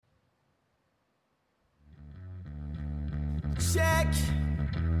Check.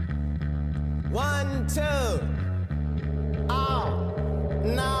 1, 2. Oh,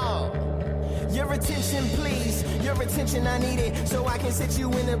 no. Your attention, please. Your attention, I need it. So I can set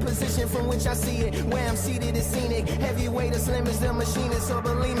you in a position from which I see it. Where I'm seated is scenic. Heavyweight or slim as the machinist or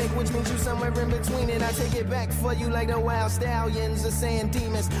bulimic, which means you somewhere in between it. I take it back for you like the wild stallions or sand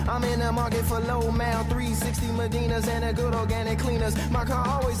demons. I'm in the market for low mouth, 360 Medinas and a good organic cleaners. My car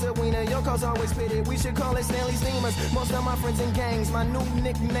always a wiener. Your car's always pitted. We should call it Stanley Steamers. Most of my friends in gangs. My new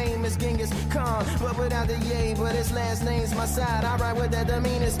nickname is Genghis Khan, but without the yay. But his last name's my side. I ride with that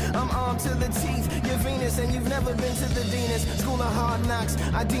demeanors. I'm armed to the teeth. You're Venus and you've never been to the Venus. School of Hard Knocks.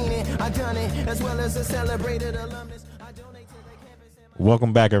 I dean it. I done it. As well as a celebrated alumnus. I donate to the campus.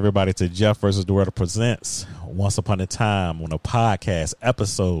 Welcome back, everybody, to Jeff versus the World presents Once Upon a Time on a Podcast,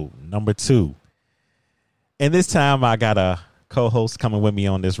 episode number 2. And this time I got a co-host coming with me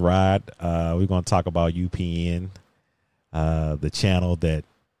on this ride. We're going to talk about UPN, the channel that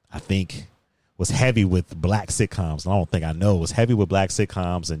I think was heavy with black sitcoms. I know it was heavy with black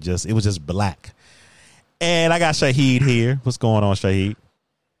sitcoms, and it was just black. And I got Shahid here. What's going on, Shahid?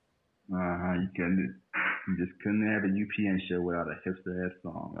 You just couldn't have a UPN show without a hipster ass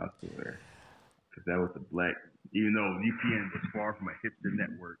song, I swear. Because that was the black, even though UPN was far from a hipster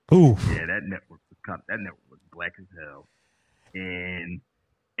network. Ooh. Yeah, that network was black as hell. And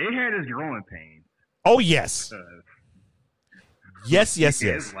it had its growing pains. Oh, yes. Yes.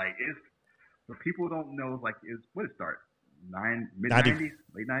 For people who don't know, what did it start? Mid-90s?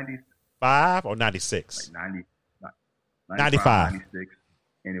 Late 90s? 5 or 96? Like 95. 96.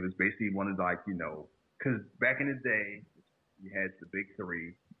 And it was basically one of because back in the day, you had the big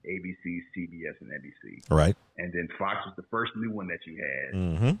three, ABC, CBS, and NBC. Right. And then Fox was the first new one that you had.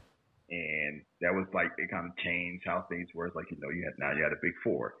 Mm-hmm. And that was it kind of changed how things were. It's you had a big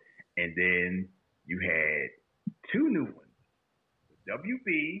four. And then you had 2 new ones. The WB,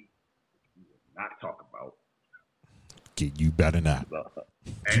 which we will not talk about. You better not.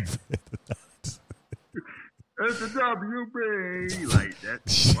 It's the WB. Like that.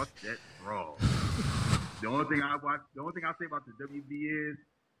 Fuck that wrong. The only thing I say about the WB is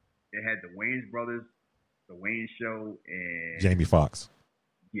it had the Wayans brothers, the Wayans Show, and Jamie Foxx.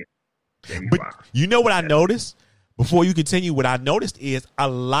 Yeah, Jamie Foxx. You know what I noticed? Before you continue, what I noticed is a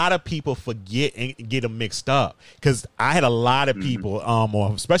lot of people forget and get them mixed up. Because I had a lot of people,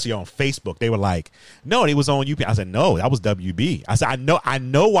 especially on Facebook, they were like, "No, it was on UPN." I said, "No, that was WB." I said, "I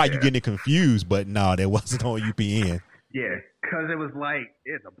know why you're getting it confused, but no, that wasn't on UPN." Yeah, because it was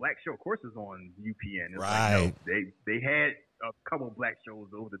it's a black show. Of course, it's on UPN. It's right? They had a couple of black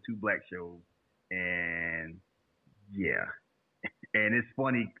shows over the 2 black shows, and yeah, and it's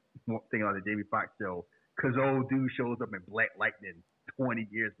funny thinking about the Jamie Foxx show. Because old dude shows up in Black Lightning 20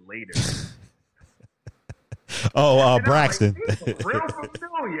 years later. Braxton. Real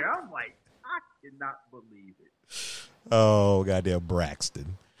familiar. I'm like, I cannot believe it. Oh, goddamn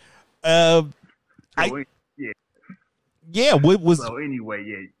Braxton. So anyway, yeah.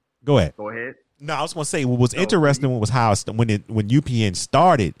 Go ahead. Go ahead. No, I was going to say what was interesting was how when UPN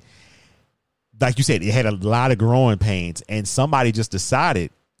started, like you said, it had a lot of growing pains, and somebody just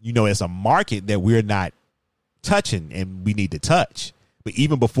decided, it's a market that we're not touching and we need to touch. But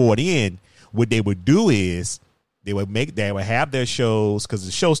even before then, what they would do is they would have their shows, because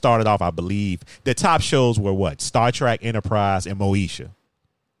the show started off, I believe, the top shows were what? Star Trek, Enterprise, and Moesha.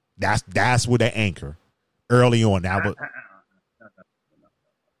 That's where they anchor early on. Now, it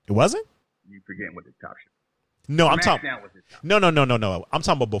wasn't? You forgetting what the top show? No, I'm talking. No. I'm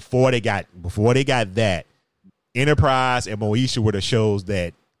talking about before they got that. Enterprise and Moesha were the shows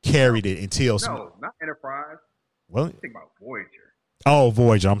that carried it until. No, not Enterprise. Well, think about Voyager. Oh,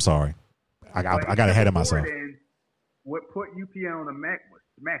 Voyager. I'm sorry. I got ahead of myself. What put UPN on the Mac was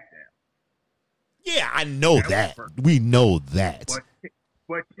SmackDown. Yeah, I know that. We know that.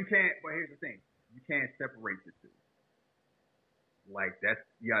 But you can't. But here's the thing: you can't separate the two.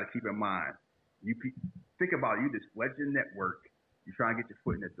 You got to keep in mind. Think about you, this fledgling network. You're trying to get your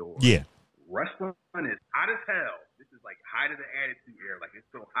foot in the door. Yeah. Wrestling is hot as hell. This is height of the Attitude Era. It's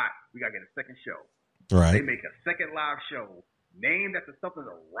so hot. We got to get a second show. Right. They make a second live show named after something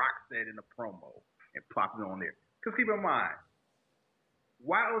The Rock said in the promo and plop it on there. Because keep in mind,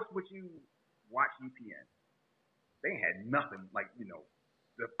 why else would you watch UPN? They had nothing. I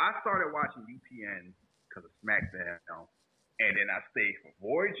started watching UPN because of SmackDown, and then I stayed for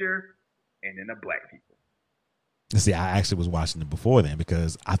Voyager and then the Black people. See, I actually was watching it before then,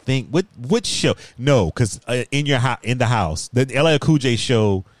 because I think which show? No, because in the house, the LL Cool J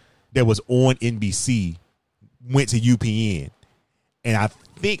show that was on NBC went to UPN, And I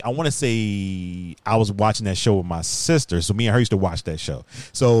think I want to say I was watching that show with my sister. So me and her used to watch that show.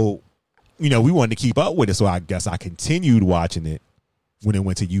 So, we wanted to keep up with it. So I guess I continued watching it when it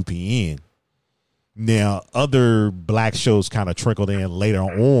went to UPN. Now, other black shows kind of trickled in later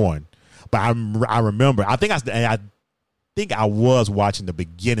on. But I remember, I think I was watching the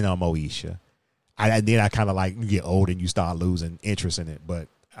beginning of Moesha. And then I kind of like, you get old and you start losing interest in it. But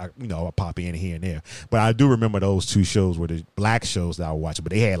I'll pop in here and there. But I do remember those two shows were the black shows that I was watching.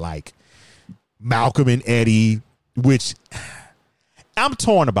 But they had like Malcolm and Eddie, which I'm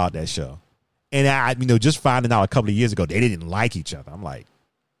torn about that show. And I, just finding out a couple of years ago, they didn't like each other. I'm like,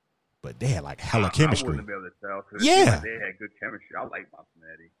 but they had like hella chemistry. I wouldn't be able to tell. Yeah. They had good chemistry. I like Malcolm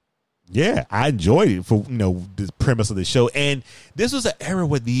and Eddie. Yeah, I enjoyed it for the premise of the show, and this was an era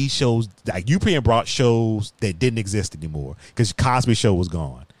where these shows, like UPN, brought shows that didn't exist anymore because Cosby Show was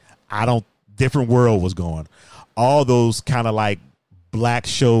gone. Different World was gone. All those kind of like black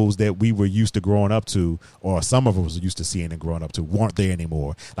shows that we were used to growing up to, or some of us was used to seeing and growing up to, weren't there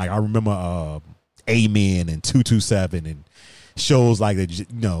anymore. Like I remember Amen and 227 and shows like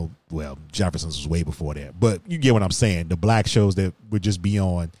that. Well, Jefferson's was way before that, but you get what I'm saying. The black shows that would just be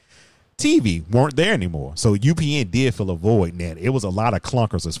on TV weren't there anymore. So UPN did fill a void in that. It was a lot of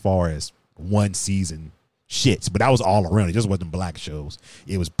clunkers as far as one season shits, but that was all around. It just wasn't black shows.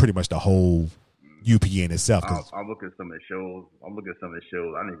 It was pretty much the whole UPN itself. I'm looking at some of the shows.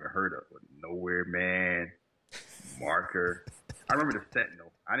 I didn't even heard of it. Nowhere Man, Marker. I remember the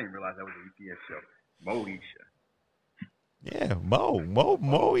Sentinel. I didn't realize that was a UPN show. Moesha. Yeah,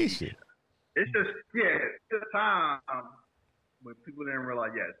 Moesha. It's just it's a time when people didn't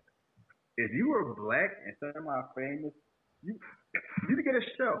realize, yes, if you were black and semi-famous, you to get a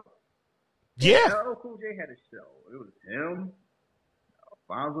show. Yeah. LL Cool J had a show. It was him,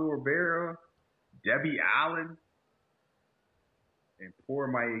 Alfonso Ribeiro, Debbie Allen, and poor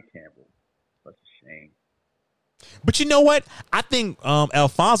Maya Campbell. Such a shame. But you know what? I think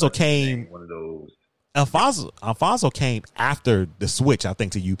Alfonso came. One of those. Alfonso came after the switch, I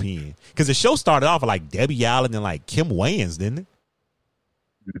think, to UPN, because the show started off with like Debbie Allen and like Kim Wayans, didn't it?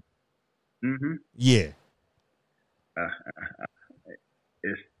 Mm-hmm. Yeah.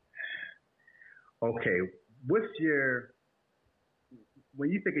 It's okay. When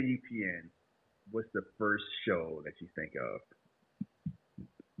you think of UPN, what's the first show that you think of,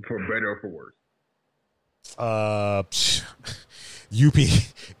 for better or for worse? UP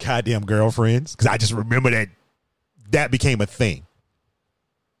Goddamn Girlfriends, because I just remember that became a thing.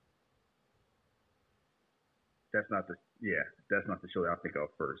 That's not the show that I think of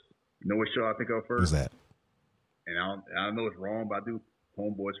first. You know what show I think of first? What's that? And I know it's wrong, but I do.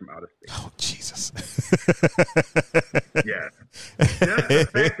 Homeboys from Outer Space. Oh, Jesus. Yeah. Just the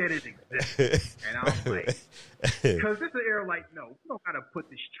fact that it exists. And I'm like, because this is an era like, no, we don't got to put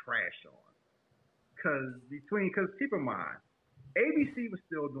this trash on. Because keep in mind, ABC was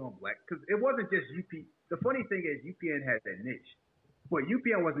still doing black, because it wasn't just UP. The funny thing is UPN had that niche, but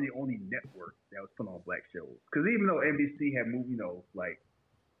UPN wasn't the only network that was putting on black shows. Because even though NBC had moved, like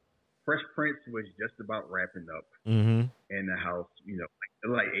Fresh Prince was just about wrapping up in the house,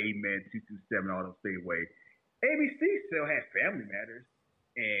 like Amen, 227, all those stay away. ABC still had Family Matters,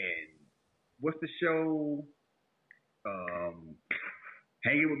 and what's the show?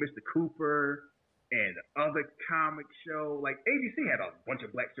 Hanging with Mr. Cooper, and the other comic show. Like ABC had a bunch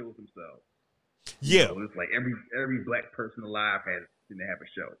of black shows themselves. Yeah, it's like every black person alive didn't have a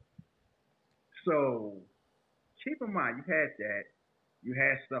show. So keep in mind, you had that. You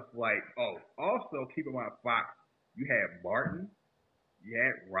had stuff like, also keep in mind, Fox, you had Martin, you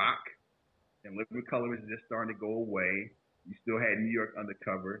had Rock, and Living Color was just starting to go away. You still had New York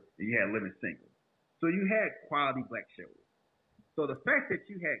Undercover, and you had Living Single. So you had quality black shows. So the fact that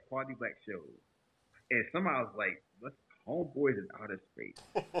you had quality black shows, and somehow was like, let's Homeboys in Outer Space.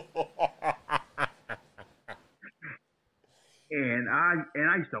 and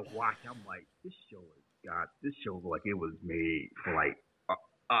I used to watch, I'm like, this show like it was made for like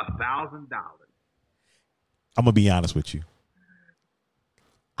 $1,000. I'm gonna be honest with you.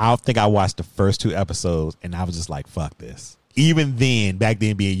 I think I watched the first 2 episodes and I was just like, fuck this. Even then, back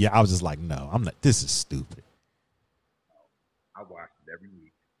then being young, I was just like, no, I'm not. This is stupid. I watched it every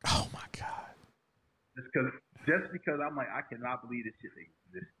week. Oh my God. Just because I'm like, I cannot believe this shit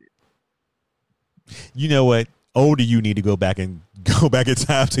existed. You know what? Older you need to go back in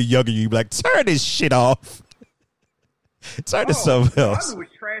time to younger you. Be like, turn this shit off. Turn to something else. I knew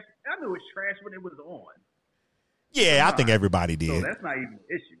it was trash when it was on. Yeah, I think everybody did. So that's not even an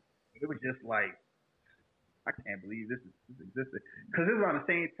issue. It was just like, I can't believe this existed. Because it was around the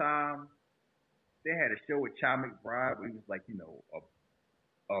same time they had a show with Chi McBride where he was like,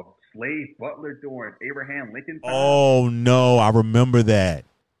 a slave butler during Abraham Lincoln time. Oh no, I remember that.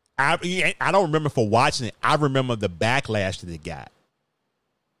 I don't remember for watching it. I remember the backlash that it got.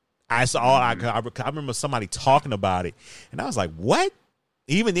 I remember somebody talking about it, and I was like, "What?"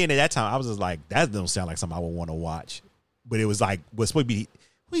 Even then, at that time, I was just like, "That doesn't sound like something I would want to watch." But it was supposed to be.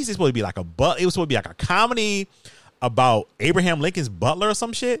 What is it supposed to be like it was supposed to be like a comedy about Abraham Lincoln's butler or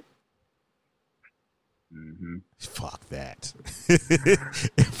some shit. Mm-hmm. Fuck that.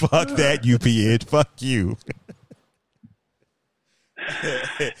 Fuck that, UPN. Fuck you.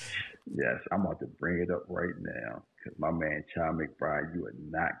 Yes, I'm about to bring it up right now because my man Chi McBride, you are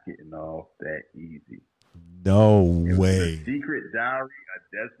not getting off that easy. No it way. Was The Secret Diary of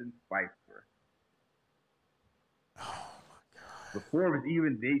Desmond Pfeiffer. Oh my god. Before it was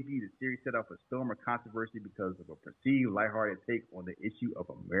even debuted, the series set off a storm of controversy because of a perceived lighthearted take on the issue of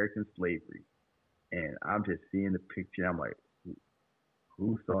American slavery. And I'm just seeing the picture. I'm like,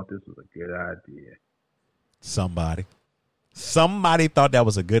 who thought this was a good idea? Somebody thought that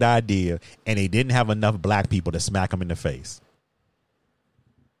was a good idea, and they didn't have enough black people to smack them in the face.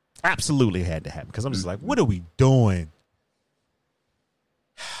 Absolutely had to happen because I'm just like, what are we doing?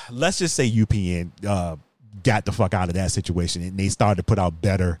 Let's just say UPN got the fuck out of that situation, and they started to put out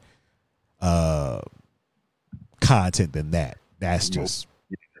better content than that. That's just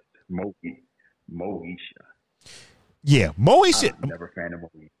Moesha. Yeah, Moesha. I'm never a fan of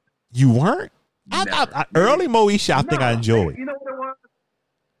Moesha. You weren't? I early Moesha, I think I enjoyed. You know what it was?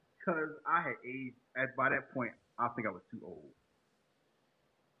 Because I had aged. By that point, I think I was too old.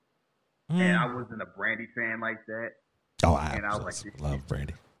 And I wasn't a Brandy fan like that. Oh, I was like, this love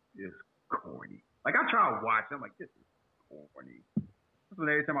Brandy. It's corny. Like, I try to watch it. I'm like, this is corny. That's what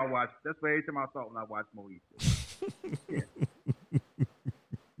every time I saw it when I watched Moesha. Yeah.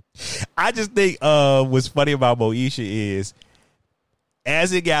 I just think what's funny about Moesha is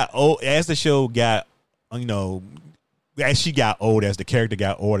as it got old, as the show got, as she got old, as the character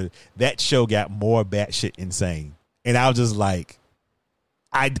got older, that show got more batshit insane. And I was just like,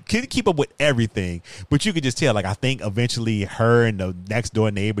 I couldn't keep up with everything, but you could just tell, like, I think eventually her and the next door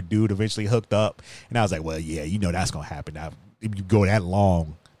neighbor dude eventually hooked up. And I was like, well, yeah, that's going to happen. Now, if you go that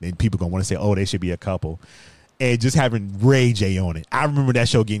long, then people going to want to say, oh, they should be a couple. And just having Ray J on it. I remember that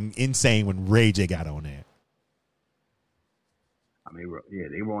show getting insane when Ray J got on there. I mean,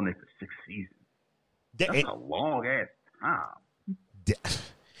 they were on there for 6 seasons. That's a long ass time.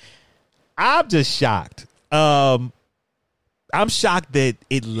 I'm just shocked. I'm shocked that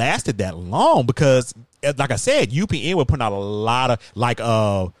it lasted that long because, like I said, UPN would put out a lot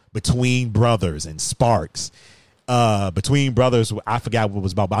of Between Brothers and Sparks. Between Brothers, I forgot what it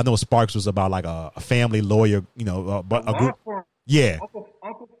was about, but I know Sparks was about like a family lawyer, a group. Yeah,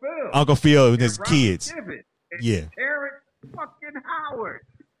 Uncle Phil and his kids. Yeah, Terrence fucking Howard.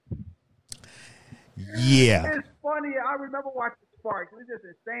 Yeah, it's funny. I remember watching Sparks. It's just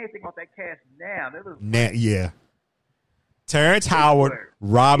insane thing about that cast now. Yeah. Terrence Howard,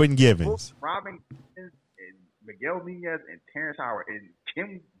 Robin Givens. Robin Givens and Miguel Núñez and Terrence Howard and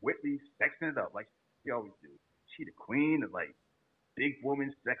Kim Whitley sexing it up like she always do. She the queen of like big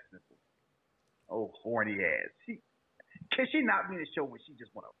woman sex symbol. Oh, horny ass. Can she not be in a show when she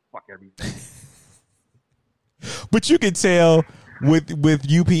just want to fuck everything? But you can tell with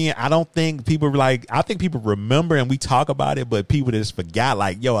UPN, I think people remember and we talk about it, but people just forgot.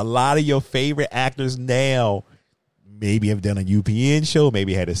 Like, a lot of your favorite actors now maybe have done a UPN show,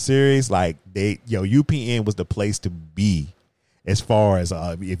 maybe had a series. Like UPN was the place to be as far as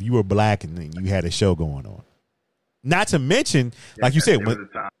if you were black and you had a show going on. Not to mention, like you said, go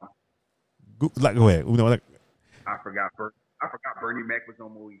ahead. I forgot Bernie Mac was on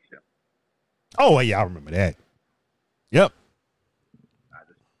Moesha. Oh yeah, I remember that. Yep.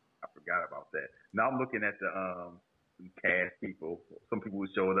 I forgot about that. Now I'm looking at the cast people. Some people who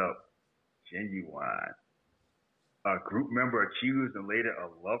showed up. Genuine. A group member accused and later a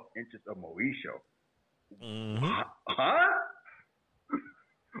love interest of Moesha. Mm-hmm. Huh?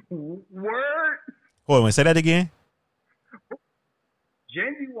 Word? Hold on, say that again.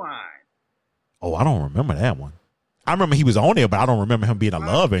 Genuine. Oh, I don't remember that one. I remember he was on there, but I don't remember him being a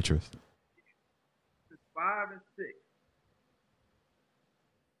love interest. 5 and 6.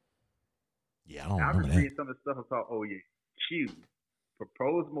 Yeah, I don't remember that. I've seen some of the stuff about, Q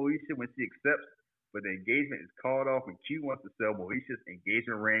proposed Moesha when she accepts, but the engagement is called off and Q wants to sell Moesha's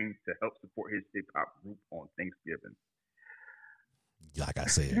engagement ring to help support his hip-hop group on Thanksgiving. Like I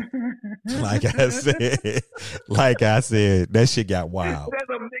said, that shit got wild. That's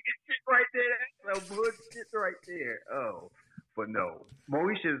a nigga shit right there. That's a bullshit right there. Oh, but no,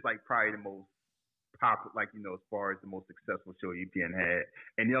 Moesha is like probably the most popular, like as far as the most successful show UPN had,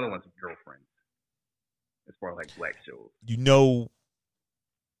 and the other one's Girlfriends. As far as like black shows,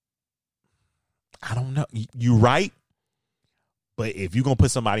 I don't know. You right, but if you're gonna put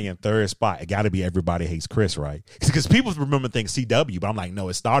somebody in third spot, it got to be Everybody Hates Chris, right? Because people remember things CW, but I'm like, no,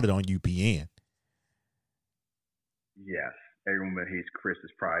 it started on UPN. Yes, Everyone That Hates Chris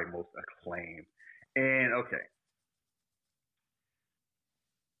is probably most acclaimed. And okay,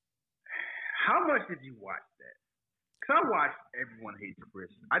 how much did you watch that? Because I watched Everyone Hates Chris.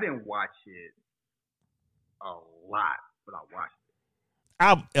 I didn't watch it a lot, but I watched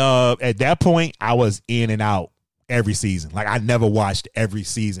it. At that point, I was in and out every season. Like I never watched every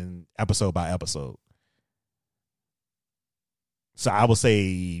season episode by episode. So I would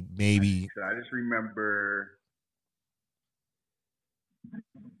say maybe. So I just remember.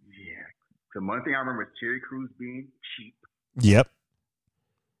 Yeah, the one thing I remember is Terry Crews being cheap. Yep.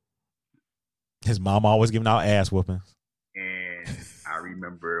 His mom always giving out ass whoopings. And I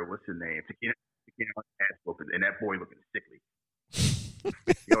remember what's her name? Takina ass whoopings, and that boy looking sickly.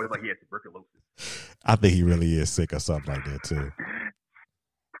 He always like he had tuberculosis. I think he really is sick or something like that too.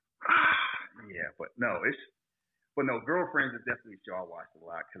 Yeah, but no, Girlfriends is definitely a show I watched a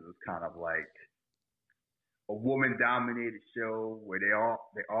lot because it's kind of like a woman-dominated show where they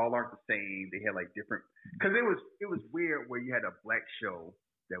all aren't the same. They had like different because it was weird where you had a black show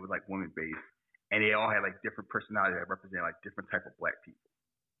that was like women-based, and they all had like different personalities that represent like different type of black people.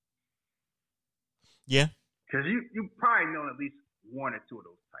 Yeah, because you probably know at least one or two of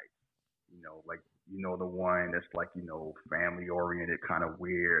those types. Like the one that's like family-oriented, kind of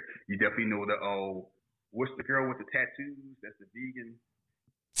weird. You definitely know what's the girl with the tattoos? That's the vegan.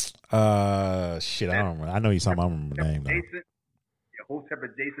 Shit, I don't remember. I know you're talking about. I remember the name though. Jason, yeah, Hotep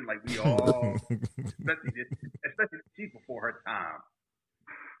Jason, like we all, especially she's before her time.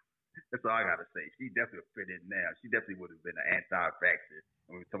 That's all I gotta say. She definitely would fit in now. She definitely would have been an anti-vaxxer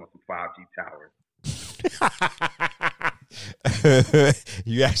when we were talking about some 5G towers.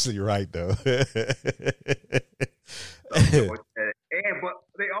 You actually right though. But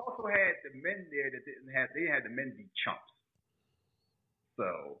they also had the men there that didn't have. They had the men be chumps.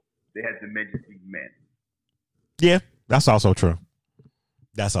 So they had the men just be men. Yeah, that's also true.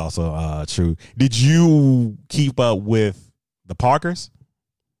 That's also true. Did you keep up with the Parkers?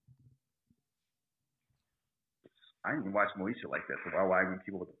 I didn't even watch Moesha like that, so why even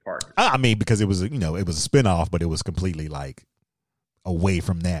keep up with the Parkers? I mean, because it was it was a spinoff, but it was completely like away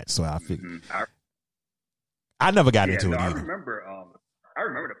from that. So I figured I never got into it either. I remember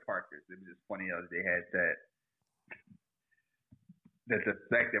the Parkers. It was just funny how they had that the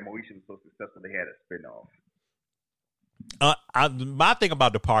fact that Moesha was so successful, they had a spinoff. My thing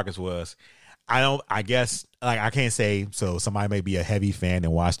about the Parkers was I guess I can't say so somebody may be a heavy fan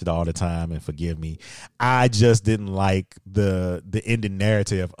and watched it all the time and forgive me. I just didn't like the ending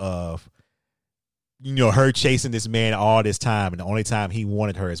narrative of her chasing this man all this time, and the only time he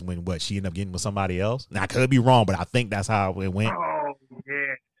wanted her is when she ended up getting with somebody else. Now I could be wrong, but I think that's how it went. Oh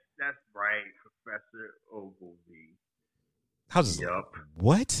yeah, that's right, Professor Ogilvy. Yup.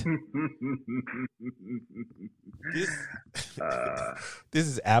 What? This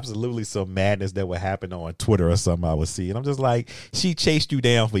is absolutely some madness that would happen on Twitter or something I would see. And I'm just like, she chased you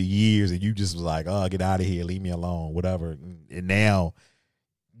down for years and you just was like, oh, get out of here, leave me alone, whatever. And now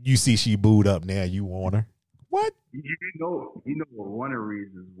you see she booed up, now you want her. What? One of the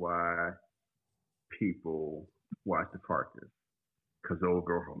reasons why people watch the Parkers, because the old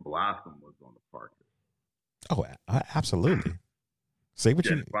girl from Blossom was on the Parkers. Oh, absolutely. Say what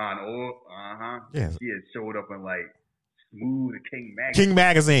you. Yeah. She had showed up in like Smooth and King Magazine. King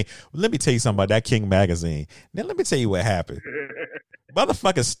Magazine. Let me tell you something about that King Magazine. Then let me tell you what happened.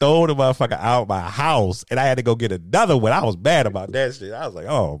 Motherfucker stole the motherfucker out of my house, and I had to go get another one. I was bad about that shit. I was like,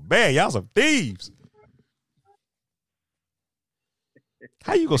 oh man, y'all some thieves.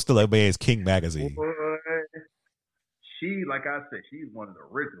 How you gonna steal a man's King Magazine? She, like I said, she's one of the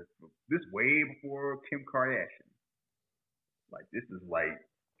originals. This way before Kim Kardashian. Like this is like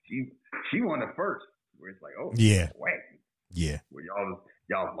she won the first. Where it's like, oh yeah, whack. Yeah. Where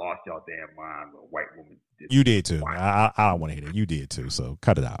y'all lost y'all damn mind. A white woman did. You did too. I don't want to hear that. You did too. So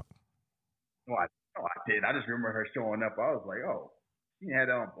cut it out. No, I did. I just remember her showing up. I was like, oh, she had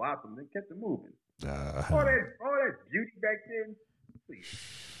it on Blossom. Then kept it moving. All that beauty back then. Please.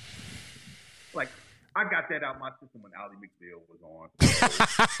 Like. I got that out my system when Ally McBeal was on.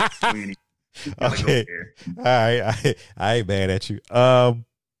 Okay. All right. I ain't mad at you. Other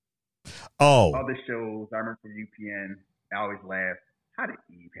shows I remember from UPN, I always laugh. How did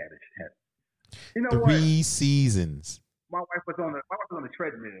Eve have it? You know 3 seasons. My wife was on the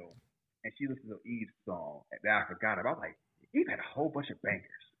treadmill and she listened to Eve's song that I forgot about. I was like, Eve had a whole bunch of bangers.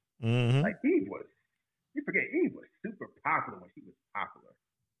 Mm-hmm. Like Eve was, you forget, Eve was super popular when she was popular.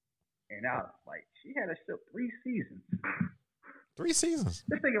 And I was like, she had a show 3 seasons. 3 seasons.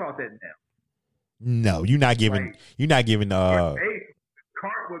 Just think about that now. No, you're not giving. Like, you're not giving. Would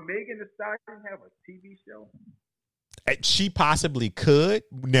Megan Thee Stallion have a TV show? She possibly could.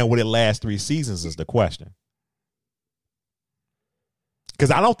 Now, would it last 3 seasons? Is the question.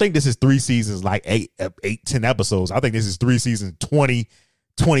 Because I don't think this is 3 seasons, like 10 episodes. I think this is 3 seasons, 20,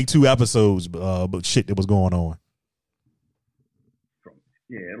 22 episodes. But shit that was going on.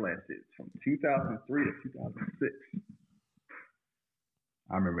 It lasted from 2003 to 2006.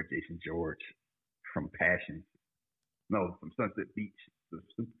 I remember Jason George from Passion. No, from Sunset Beach.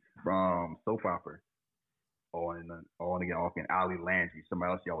 From Soap Opera. On again, off in Ali Landry.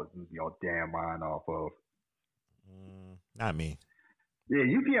 Somebody else y'all was losing y'all damn mind off of. Not me. Yeah,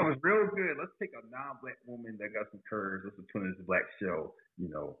 UPN was real good. Let's take a non-black woman that got some curves. Let's put it as a black show. You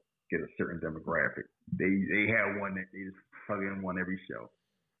know, get a certain demographic. They had one that they just plug in one every show.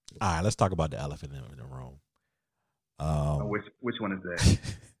 All right, let's talk about the elephant in the room. Which one is that?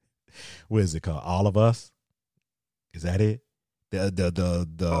 What is it called? All of Us? Is that it? The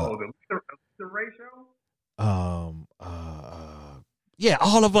Ray show? Yeah,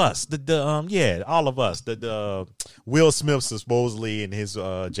 All of Us. All of Us. The Will Smith supposedly and his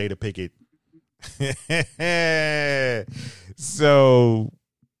Jada Pinkett. So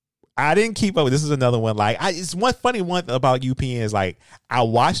I didn't keep up. This is another one. Like, it's one funny one about UPN is like I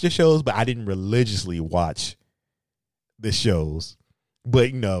watched the shows, but I didn't religiously watch the shows.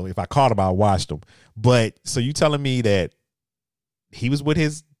 But you know, if I caught them, I watched them. But so you telling me that he was with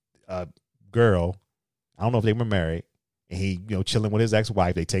his girl? I don't know if they were married, and he chilling with his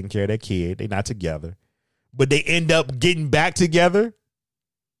ex-wife. They taking care of their kid. They not together, but they end up getting back together.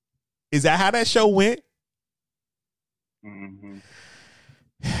 Is that how that show went? Mm-hmm.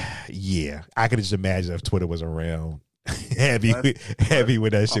 Yeah, I could just imagine if Twitter was around heavy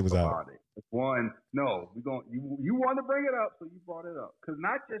when that shit was out. One, no, you want to bring it up, so you brought it up because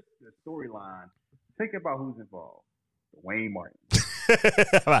not just the storyline. Think about who's involved. Wayne Martin.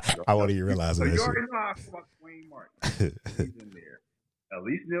 I want you to realize that. You already know how I feel about Wayne Martin. He's in there. At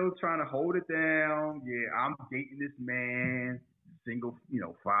least they're trying to hold it down. Yeah, I'm dating this man, single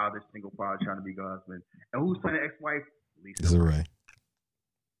father, trying to be a husband. And who's playing the ex-wife? Lisa Ray.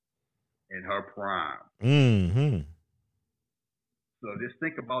 In her prime. Mm-hmm. So just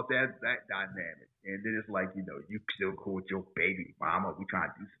think about that dynamic. And then it's like, you still cool with your baby mama. We trying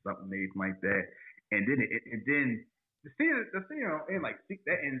to do something like that. And then the scene, and like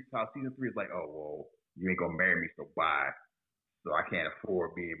that ends how season 3 is like, oh well, you ain't gonna marry me, so bye. So I can't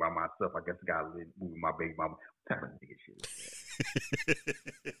afford being by myself. I guess I gotta live with my baby mama. What type of nigga shit is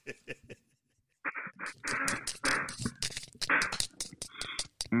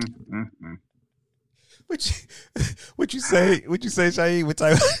that? What you say? What you say, Shaheed? What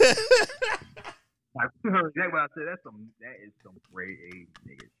type? I heard that when I said that is some grade A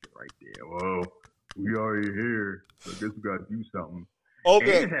nigga shit right there. Whoa, we already here, so I guess we gotta do something.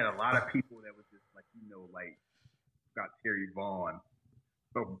 Okay. And it had a lot of people that was just like got Terry Vaughn,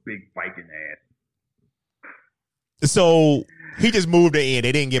 so big biking ass. So he just moved in.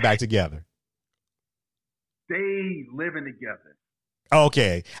 They didn't get back together. They living together.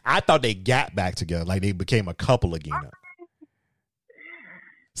 Okay, I thought they got back together, like they became a couple again.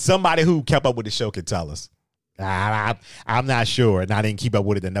 Somebody who kept up with the show can tell us. I'm not sure, and I didn't keep up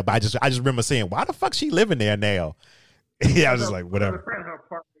with it enough. But I just remember saying, "Why the fuck she living there now?" Yeah, I was just like, whatever.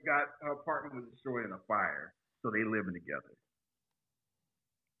 Her apartment was destroyed in a fire, so they living together.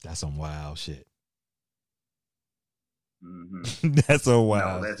 That's some wild shit. Mm-hmm. That's so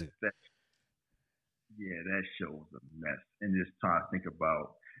wild. No, that show was a mess. And just trying to think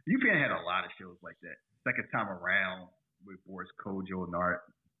about, UPN had a lot of shows like that. Second Time Around with Boris Kojo and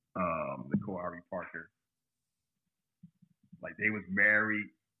Nicole Ari Parker. Like they was married,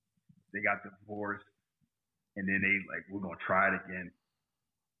 they got divorced, and then they like, we're gonna try it again.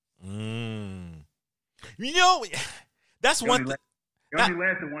 That's one thing. It only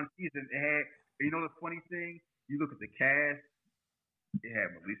lasted one season. It had, the funny thing, you look at the cast, it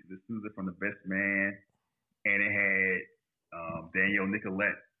had Melissa D'Souza from The Best Man, and it had Danielle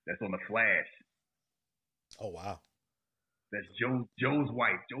Nicolette that's on The Flash. Oh wow, that's Joe's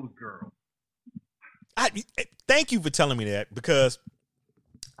wife, Joe's girl. Thank you for telling me that, because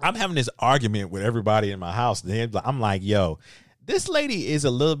I'm having this argument with everybody in my house. I'm like, yo, this lady is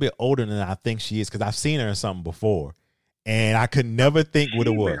a little bit older than I think she is, because I've seen her in something before, and I could never think what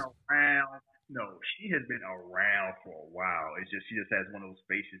it was. No, she has been around for a while. It's just she just has one of those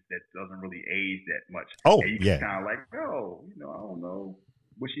faces that doesn't really age that much. Oh, and you yeah. kind of like, oh, I don't know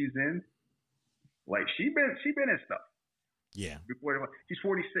what she's in. Like she been in stuff. Yeah. Before she's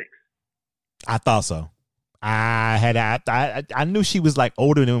 46. I thought so. I knew she was like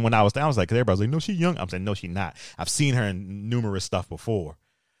older than when I was there. I was like, everybody was like, no, she's young. I'm saying, no, she's not. I've seen her in numerous stuff before.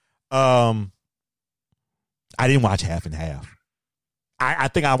 I didn't watch Half and Half. I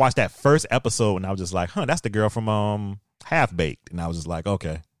think I watched that first episode and I was just like, that's the girl from Half Baked. And I was just like,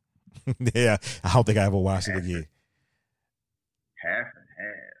 okay. Yeah, I don't think I ever watched it again. Half and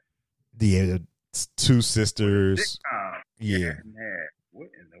Half. The two sisters. Yeah. Half and Half. What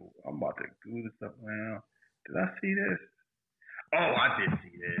in the? I'm about to Google this up now. Did I see this? Oh, I did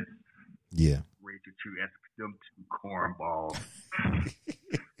see this. Yeah. Rachel True and them two cornballs.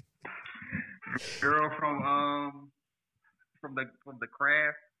 Girl from the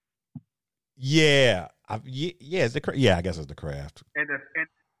Craft. Yeah. Yeah, I guess it's the Craft. And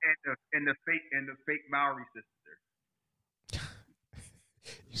the fake Maori sister.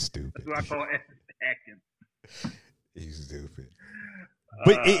 You stupid. That's what I call acting. You stupid.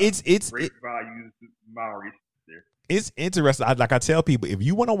 But it's values Maori sister. It's interesting. I tell people, if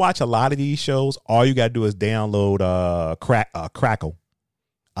you want to watch a lot of these shows, all you got to do is download Crackle.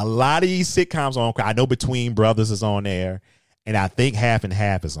 A lot of these sitcoms are on. I know Between Brothers is on there, and I think Half and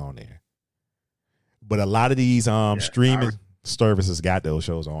Half is on there. But a lot of these streaming services got those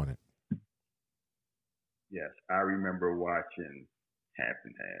shows on it. Yes, I remember watching Half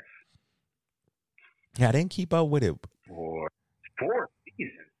and Half. Yeah, I didn't keep up with it. For 4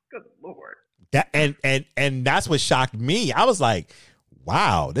 seasons, good Lord. That and that's what shocked me. I was like,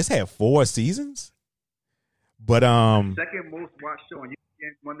 wow, this had 4 seasons. But second most watched show on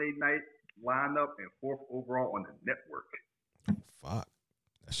UPN Monday night lineup and 4th overall on the network. Fuck,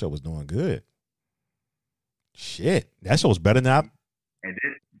 that show was doing good. Shit, that show was better than I. And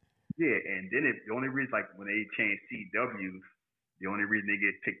then the only reason, like when they changed CW, the only reason they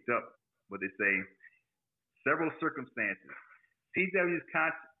get picked up, what they say, several circumstances. CW's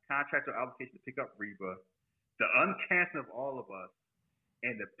contractual obligation to pick up Reba, the uncanceling of All of Us,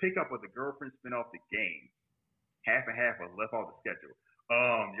 and the pickup of the Girlfriend spinoff The Game. Half and Half was left off the schedule.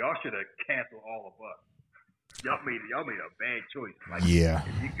 Y'all should have canceled All of Us. Y'all made a bad choice. Like, yeah,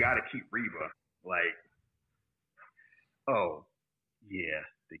 you gotta keep Reba. Like, oh yeah,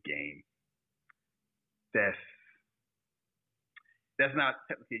 The Game. That's not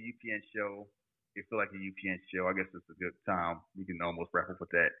technically a UPN show. It feel like a UPN show. I guess it's a good time. We can almost wrap up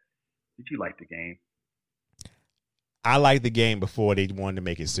with that. Did you like The Game? I liked The Game before they wanted to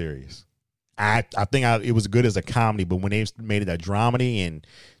make it serious. I think it was good as a comedy, but when they made it a dramedy, and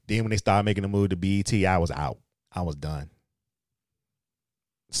then when they started making the move to BET, I was out. I was done.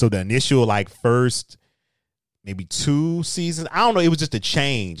 So the initial first maybe 2 seasons, I don't know, it was just a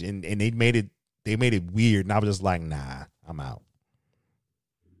change, and they made it weird, and I was just like, nah, I'm out.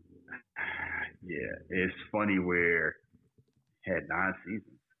 Yeah, it's funny where it had 9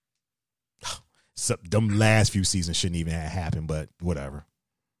 seasons. So them last few seasons shouldn't even have happened, but whatever.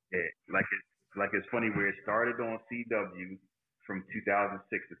 Yeah, it's funny where it started on CW from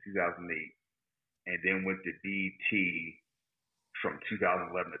 2006 to 2008, and then went to BET from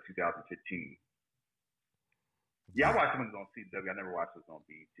 2011 to 2015. Yeah, I watched some of it on CW. I never watched it on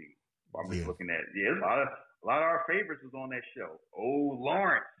BET. I'm just looking at a lot of our favorites was on that show. Oh,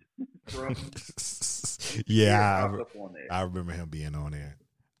 Lawrence. Yeah, I remember him being on there.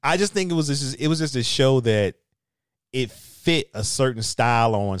 I just think it was just a show that it fit a certain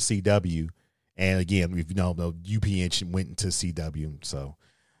style on CW, and again, if you know, UPN went into CW, so.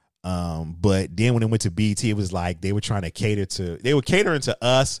 But then when it went to BET, it was like they were catering to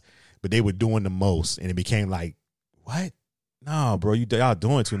us, but they were doing the most, and it became like, what? No, bro, y'all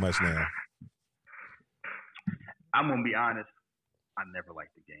doing too much now. I'm gonna be honest. I never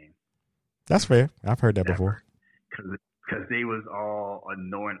liked The Game. That's fair. I've heard that before. Because they was all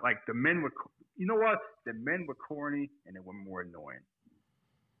annoying. Like the men were, you know what? The men were corny and the women were annoying.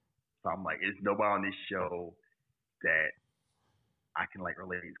 So I'm like, there's nobody on this show that I can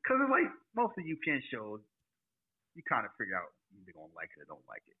relate. Because it's like most of the UPN shows, you kind of figure out either gonna like it or don't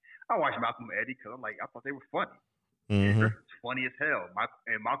like it. I watched Malcolm and Eddie because I thought they were funny. Mm-hmm. It's funny as hell.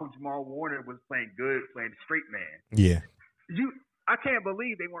 And Malcolm Jamal Warner was playing the straight man. Yeah. I can't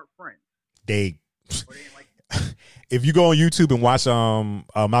believe they weren't friends. If you go on YouTube and watch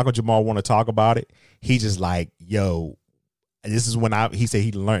Malcolm Jamal Warner talk about it, he just like, yo, this is when he said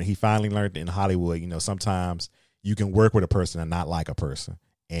he finally learned in Hollywood, sometimes you can work with a person and not like a person,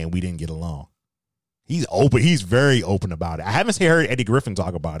 and we didn't get along. He's open. He's very open about it. I haven't heard Eddie Griffin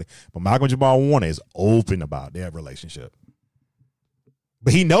talk about it, but Malcolm Jamal Warner is open about their relationship.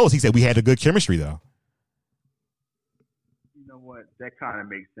 But he knows. He said we had a good chemistry, though. You know what? That kind of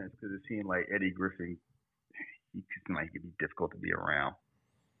makes sense because it seemed like Eddie Griffin, he could be difficult to be around.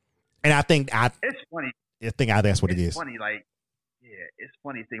 And I think it's funny. That's what it is. It's funny, like, yeah, it's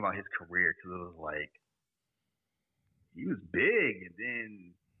funny to think about his career because it was like he was big and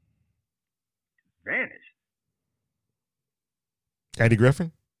then vanished. Eddie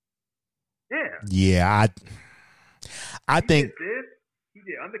Griffin? Yeah. Yeah, I think he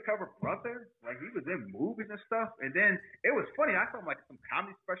did Undercover Brother. Like, he was in movies and stuff. And then it was funny. I saw him like some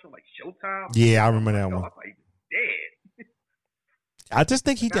comedy special, like Showtime. Yeah, I remember that one. I thought he was dead. I just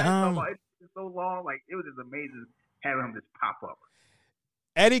think he did. So long, like it was just amazing having him just pop up.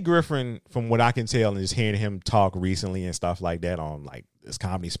 Eddie Griffin, from what I can tell, and just hearing him talk recently and stuff like that on like this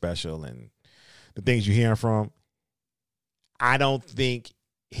comedy special and the things you hear from, I don't think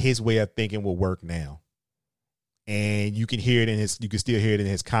his way of thinking will work now. And you can hear it you can still hear it in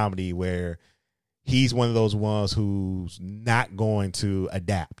his comedy where he's one of those ones who's not going to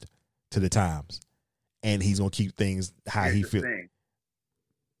adapt to the times, and he's going to keep things how he feels.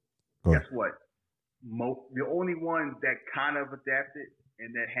 Guess what? The only one that kind of adapted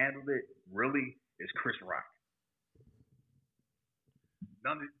and that handled it really is Chris Rock.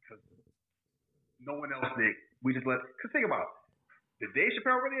 Because no one else did. We just let. Because think about it. Did Dave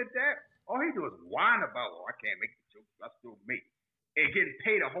Chappelle really adapt? All he do is whine about, I can't make the jokes. I still make. And getting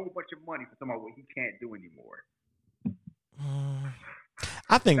paid a whole bunch of money for something what he can't do anymore.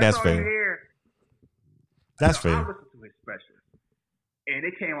 I think that's fair. That's fair. I listened to his special. And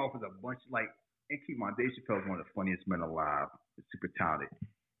it came off as a bunch like, and keep in mind, Dave Chappelle is one of the funniest men alive. He's super talented.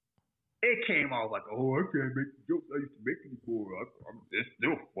 It came off like, oh, I can't make the jokes I used to make anymore. It's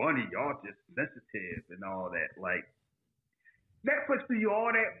still funny. Y'all just sensitive and all that. Like, Netflix do you all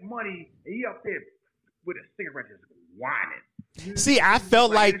that money, and he up there with a cigarette just whining. See, I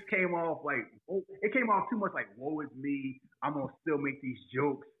felt like it came off like, it came off too much like, woe is me. I'm going to still make these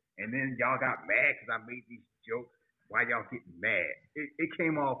jokes. And then y'all got mad because I made these jokes. Why y'all getting mad? It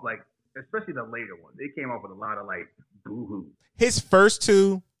came off like, especially the later ones, it came off with a lot of like boo-hoo. His first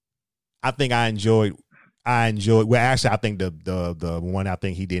two, I think I enjoyed. Well, actually, I think the one I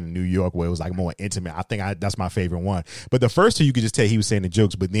think he did in New York where it was like more intimate. I think that's my favorite one. But the first two, you could just tell he was saying the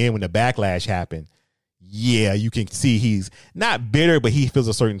jokes. But then when the backlash happened, yeah, you can see he's not bitter, but he feels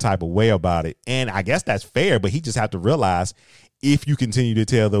a certain type of way about it. And I guess that's fair. But he just have to realize if you continue to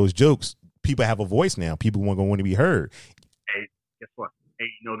tell those jokes, people have a voice now. People want to be heard. Hey, guess what? Hey,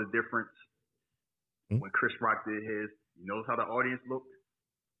 you know the difference? When Chris Rock did his, you notice how the audience looked?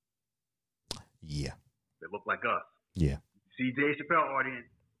 Yeah. They look like us. Yeah. See Dave Chappelle audience,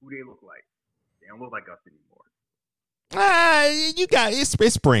 who they look like. They don't look like us anymore. You got it's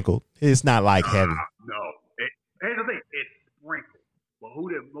sprinkled. It's not like heavy. No. Here's the thing. It's sprinkled. But who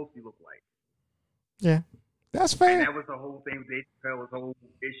they mostly look like? Yeah. That's fair. And that was the whole thing with Dave Chappelle's whole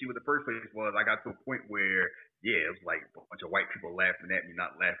issue with the first place was I got to a point where, yeah, it was like a bunch of white people laughing at me,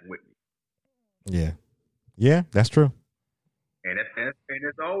 not laughing with me. Yeah. Yeah, that's true. And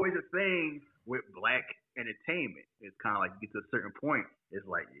it's always a thing with black entertainment. It's kind of like you get to a certain point, it's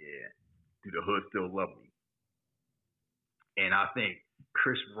like, yeah, do the hood still love me? And I think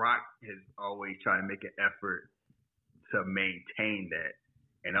Chris Rock has always tried to make an effort to maintain that.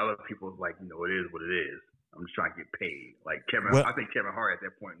 And other people's like, it is what it is. I'm just trying to get paid. Like I think Kevin Hart at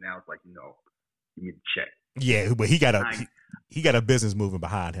that point now is like, give me the check. Yeah, but he got a business moving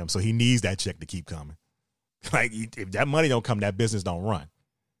behind him, so he needs that check to keep coming. Like if that money don't come, that business don't run.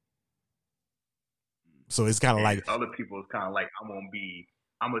 So it's kind of like other people is kind of like I'm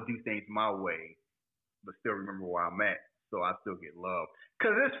gonna do things my way, but still remember where I'm at, so I still get love.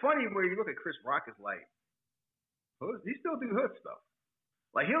 Because it's funny where you look at Chris Rock, it's like he still do hood stuff.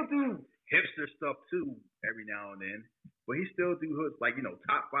 Like he'll do hipster stuff too every now and then, but he still do hoods. Like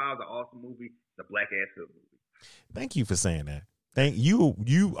Top 5 is an awesome movie. It's a black ass hood movie. Thank you for saying that. Thank you.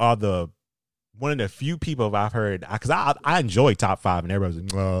 You are one of the few people I've heard because I enjoy Top 5 and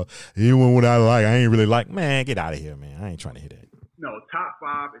everybody's like, even what I like, I ain't really like. Man, get out of here, man. I ain't trying to hear that. No, Top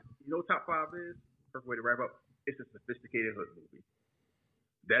 5 is what Top 5 is. Perfect way to wrap up. It's a sophisticated hood movie.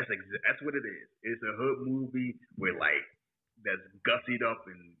 That's what it is. It's a hood movie with that's gussied up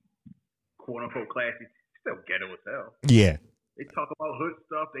and quote unquote classy. Still ghetto as hell. Yeah. They talk about hood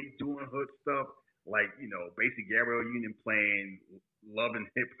stuff. They doing hood stuff like Basic Gabrielle Union playing Love and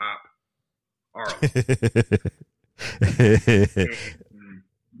Hip Hop.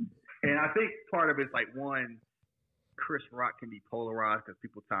 And I think part of it's like one, Chris Rock can be polarized because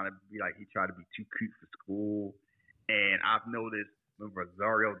people trying to be like he tried to be too cute for school, and I've noticed when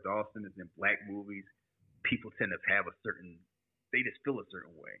Rosario Dawson is in black movies, people tend to have they just feel a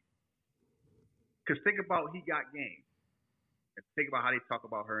certain way. Because think about He Got Game, and think about how they talk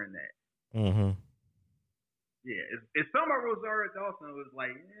about her in that. Mm-hmm. Yeah, it's something about Rosario Dawson. It was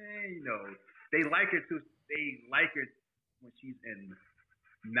like, they like her when she's in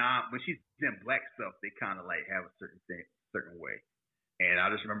when she's in black stuff. They kind of like have a certain way. And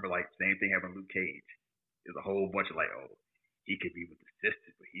I just remember like same thing happened with Luke Cage. There's a whole bunch of like, oh, he could be with the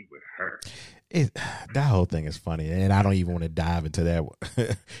sister, but he with her. That whole thing is funny, and I don't even want to dive into that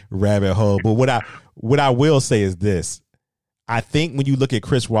rabbit hole. But what I will say is this. I think when you look at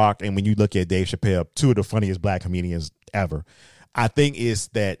Chris Rock and when you look at Dave Chappelle, two of the funniest black comedians ever, I think it's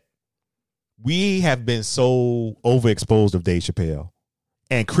that we have been so overexposed of Dave Chappelle.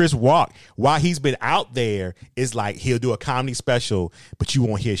 And Chris Rock, while he's been out there, is like he'll do a comedy special, but you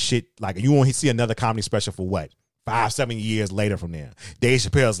won't hear shit. Like you won't see another comedy special for what? 5-7 years later from there. Dave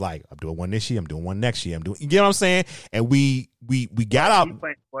Chappelle's like, I'm doing one this year, I'm doing one next year, you get what I'm saying? And we got out.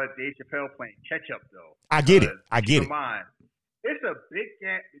 But Dave Chappelle playing catch up though. I get it. Keep in mind, it's a big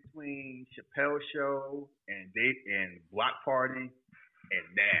gap between Chappelle's show and Block Party and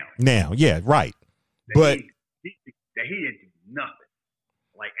now. Now, yeah, right. He didn't do nothing.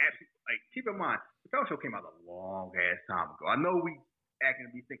 Like, absolutely, like, keep in mind, Chappelle's show came out a long ass time ago. I know we acting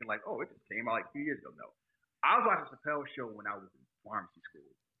to be thinking like, oh, it just came out like 2 years ago. No, I was watching Chappelle's show when I was in pharmacy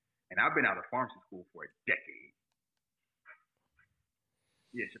school, and I've been out of pharmacy school for a decade.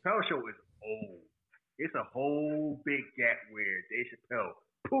 Yeah, Chappelle's show is old. It's a whole big gap where Dave Chappelle,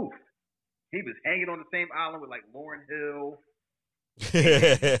 poof, he was hanging on the same island with like Lauryn Hill,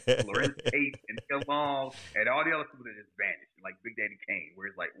 Lorenz Tate, and Neil Long, and all the other people that just vanished, like Big Daddy Kane, where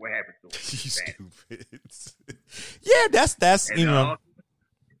it's like, what happened to him? Yeah, that's and, you know.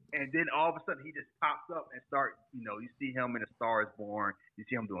 And then all of a sudden he just pops up and starts, you see him in A Star Is Born, you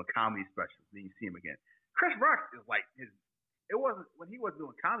see him doing comedy specials, then you see him again. Chris Rock is like it wasn't when he wasn't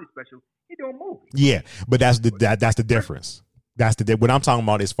doing comedy specials, he doing movies. Yeah, but that's the difference. That's what I'm talking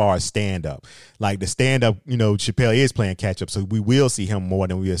about as far as stand up. Like the stand up, Chappelle is playing catch up, so we will see him more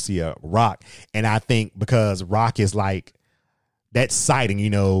than we'll see a Rock. And I think because Rock is like that sighting,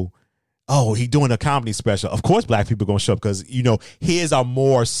 oh, he doing a comedy special. Of course, black people gonna show up because his are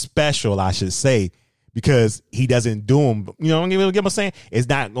more special, I should say, because he doesn't do them. Get what I'm saying? It's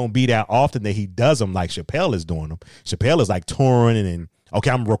not gonna be that often that he does them like Chappelle is doing them. Chappelle is like touring and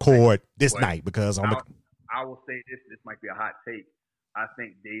okay, I'm gonna record this night because I will say this might be a hot take. I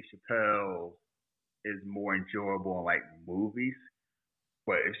think Dave Chappelle is more enjoyable in like movies,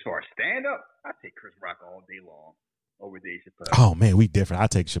 but as far as stand up, I take Chris Rock all day long over Dave Chappelle. Oh man, we different. I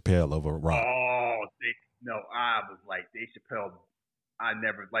take Chappelle over Rock. I was like Dave Chappelle. I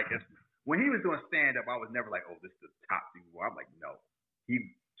never when he was doing stand up, I was never like, oh, this is the top dude. I'm like, no.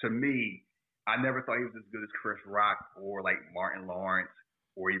 To me, I never thought he was as good as Chris Rock or like Martin Lawrence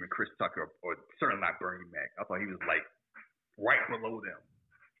or even Chris Tucker or certainly not Bernie Mac. I thought he was like right below them.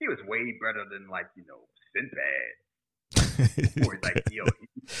 He was way better than Sinbad. Or like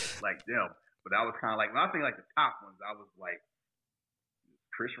like them. But I was kind of like, when I think like the top ones, I was like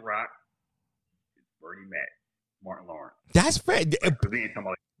Chris Rock, Bernie Mac, Martin Lawrence. That's fair. Because we ain't talking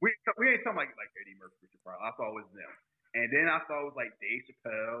about like Eddie Murphy, Richard Pryor. I thought it was them. And then I thought it was like Dave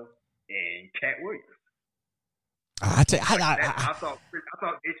Chappelle and Cat Williams. I thought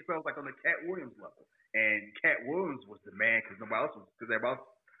Dave Chappelle was like on the Cat Williams level, and Cat Williams was the man because everybody else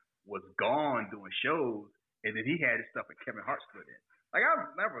was gone doing shows, and then he had his stuff and Kevin Hart stood in. Like I'm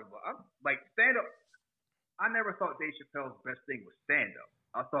like stand up. I never thought Dave Chappelle's best thing was stand up.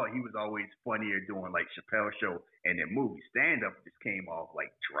 I thought he was always funnier doing like Chappelle's show and then movies. Stand up just came off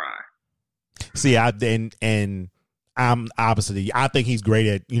like dry. See, I'm opposite. I think he's great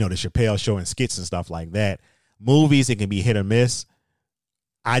at the Chappelle show and skits and stuff like that. Movies, it can be hit or miss.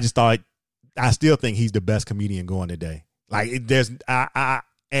 I still think he's the best comedian going today. Like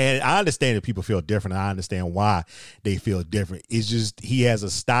and I understand that people feel different. I understand why they feel different. It's just he has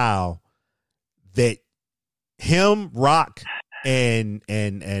a style that him, Rock, and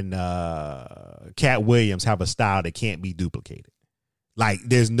Cat Williams have a style that can't be duplicated. Like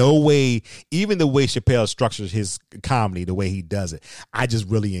there's no way, even the way Chappelle structures his comedy, the way he does it, I just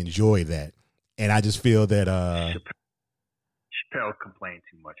really enjoy that. And I just feel that Chappelle complained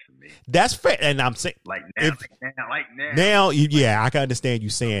too much for me. That's fair, and I'm saying now, yeah, I can understand you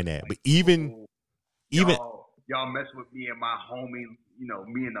saying that. But even y'all mess with me and my homie,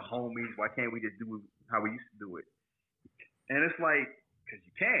 me and the homies. Why can't we just do how we used to do it? And it's like because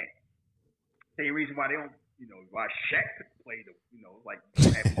you can't. Same reason why they don't, watch Shaq play like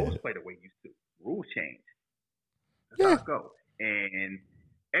at post play the way he used to. Rules change. That's how it go. And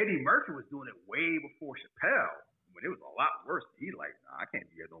Eddie Murphy was doing it way before Chappelle when it was a lot worse. He like, nah, I can't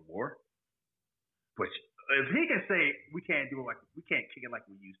do that no more. But if he can say we can't kick it like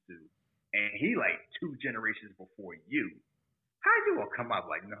we used to, and he like 2 generations before you, how you gonna come out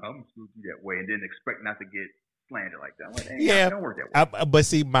like, no, I'm just gonna do that way, and then expect not to get slandered like that? I'm like, hey, don't work that way. But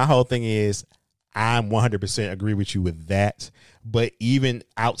see, my whole thing is, I'm 100% agree with you with that. But even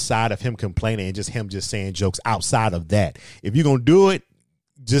outside of him complaining and him saying jokes outside of that, if you're gonna do it,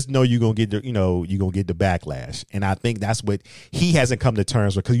 just know you're gonna get the backlash. And I think that's what he hasn't come to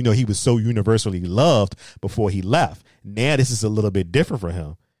terms with, because he was so universally loved before he left. Now this is a little bit different for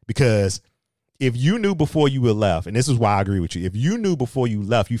him, because if you knew before you were left, and this is why I agree with you, if you knew before you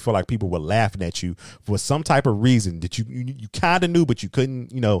left, you feel like people were laughing at you for some type of reason that you kind of knew, but you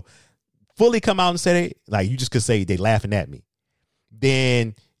couldn't, fully come out and say it, like you just could say they laughing at me,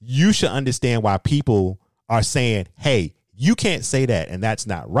 then you should understand why people are saying, hey, you can't say that, and that's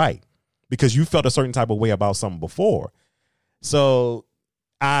not right, because you felt a certain type of way about something before. So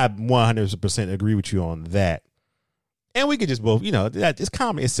I 100% agree with you on that. And we could just both, that it's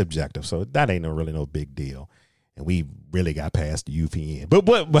comedy, it's subjective, so that ain't really no big deal. And we really got past the UPN. But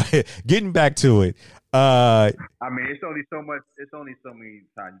getting back to it, I mean, it's only so many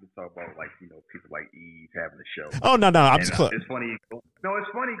times you can talk about, like, people like Eve having a show. Oh no, I'm just it's funny. No, it's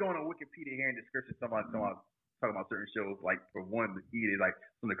funny going on Wikipedia hearing descriptions talking about certain shows. Like, for one, Eve, like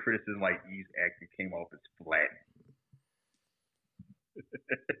some of the criticism, like Eve's acting came off as flat.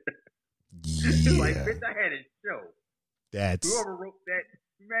 Yeah. Like, bitch, I had a show. Whoever wrote that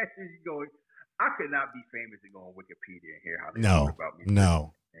message going, I could not be famous and go on Wikipedia and hear how they talk about me.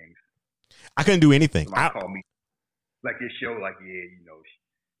 No. Things. I couldn't do anything. Somebody call me like your show, like, your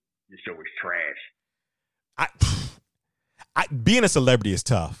show is trash. Being a celebrity is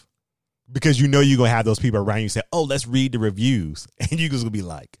tough, because you're gonna have those people around you say, oh, let's read the reviews, and you just gonna be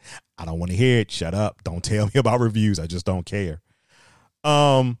like, I don't want to hear it. Shut up. Don't tell me about reviews. I just don't care.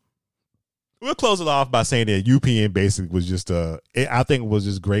 We'll close it off by saying that UPN basically was just I think it was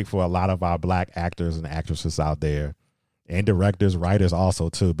just great for a lot of our black actors and actresses out there, and directors, writers also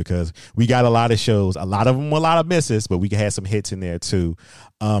too, because we got a lot of shows, a lot of them were a lot of misses, but we had some hits in there too.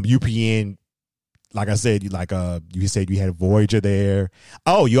 UPN, like I said, you said you had Voyager there.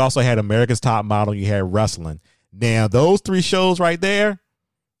 Oh, you also had America's Top Model. You had wrestling. Now those 3 shows right there,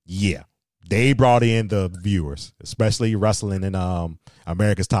 yeah, they brought in the viewers, especially wrestling and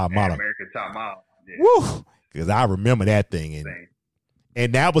America's Top Model. America's Top Model. Yeah. Woo! Because I remember that thing,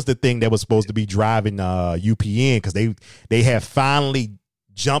 and that was the thing that was supposed to be driving UPN, because they have finally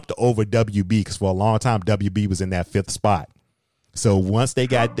jumped over WB, because for a long time WB was in that 5th spot. So once they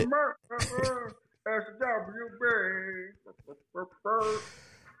got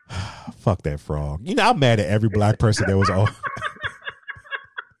fuck that frog. I'm mad at every black person that was on.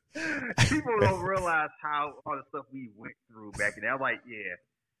 People don't realize all the stuff we went through back in there. I'm like, yeah.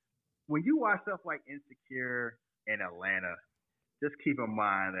 When you watch stuff like Insecure and Atlanta, just keep in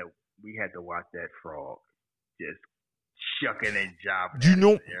mind that we had to watch that frog just shucking and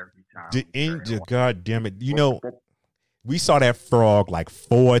jobbing every time. God damn it. We saw that frog like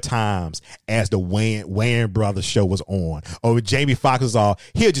 4 times as the Wayans Brothers show was on. Or Jamie Foxx was all,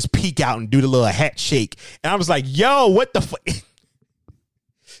 he'll just peek out and do the little hat shake. And I was like, yo, what the fuck?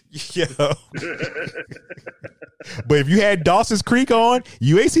 Yo. But if you had Dawson's Creek on,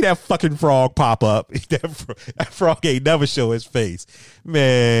 you ain't see that fucking frog pop up. That frog ain't never show his face.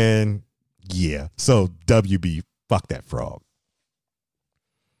 Man, yeah. So WB, fuck that frog.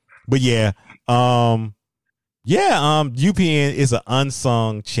 But yeah, UPN is an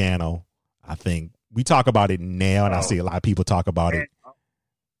unsung channel. I think we talk about it now, and I see a lot of people talk about it.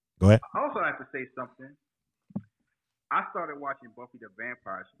 Go ahead. I also have to say something. I started watching Buffy the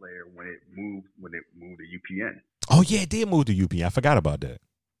Vampire Slayer when it moved to UPN. Oh yeah, it did move to UPN. I forgot about that.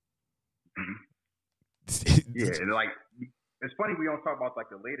 Yeah, and like it's funny we don't talk about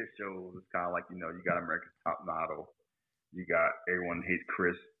like the latest shows. It's kind of like, you got America's Top Model, you got Everyone Hates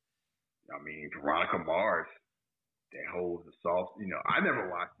Chris. I mean, Veronica Mars, that holds the soft. I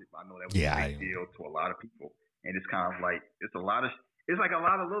never watched it, but I know that was a big deal to a lot of people. And it's kind of like it's like a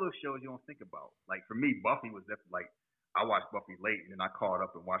lot of little shows you don't think about. Like for me, Buffy was definitely like, I watched Buffy late, and then I caught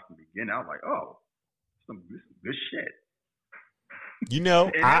up and watched the beginning. I was like, oh, some good shit. And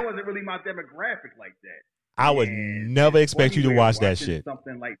that wasn't really my demographic like that. I would never expect you to watch that shit.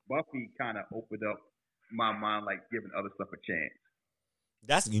 Something like Buffy kind of opened up my mind, like giving other stuff a chance.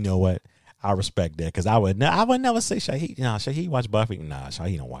 That's, you know what? I respect that because I would never say Shaheed. Nah, Shaheed watch Buffy. Nah,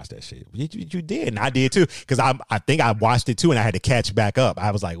 Shaheed don't watch that shit. You did, and I did too because I think I watched it too, and I had to catch back up. I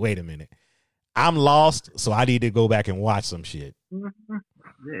was like, wait a minute, I'm lost, so I need to go back and watch some shit. Yeah,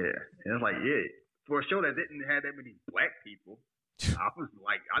 and it's like for a show that didn't have that many black people, I was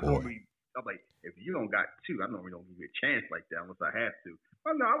like, I'm like, if you don't got two, I normally don't give you a chance like that unless I have to.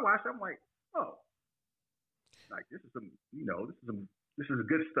 Oh no, I watched. I'm like, oh, like this is some, this is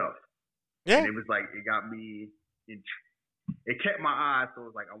good stuff. Yeah. And it was like, it got me it kept my eyes, so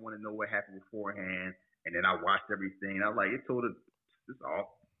it was like, I want to know what happened beforehand. And then I watched everything. I was like, it told us, this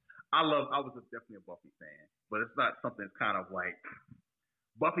all. I was definitely a Buffy fan, but it's not something that's kind of like,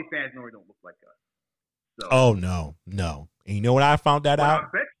 Buffy fans normally don't look like us. So, oh, no. And you know what I found that out?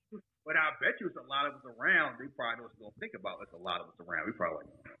 I bet you it's a lot of us around. They probably know what don't think about. It's a lot of us around. We probably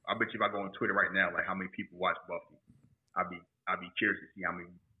like, I bet you if I go on Twitter right now, like how many people watch Buffy, I'd be curious to see how many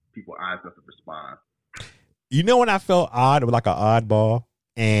people eyes enough to respond. You know when I felt odd, like an oddball,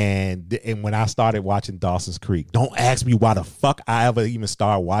 and when I started watching Dawson's Creek, don't ask me why the fuck I ever even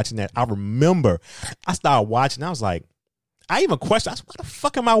started watching that. I remember I started watching. I was like, I even questioned. I was, why the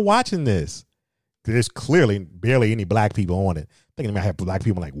fuck am I watching this? There's clearly barely any black people on it. I think I might have black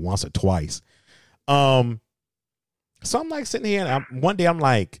people like once or twice. So I'm like sitting here, and one day I'm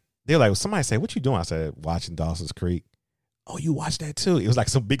like, they're like, well, somebody say, "What you doing?" I said, "Watching Dawson's Creek." Oh, you watched that too? It was like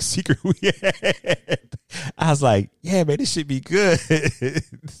some big secret we had. I was like, yeah, man, this should be good.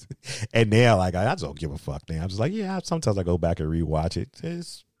 And now, like, I just don't give a fuck. Now I'm just like, yeah. Sometimes I go back and rewatch it.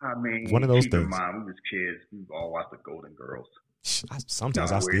 It's one of those things. In mind, we was kids. We all watched the Golden Girls.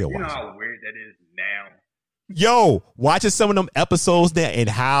 Sometimes I still watch. You know how weird that is now. Yo, watching some of them episodes there and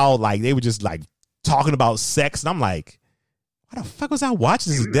how like they were just like talking about sex, and I'm like, why the fuck was I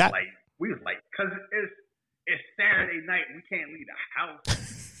watching this? We was like, because it's Saturday night. We can't leave the house.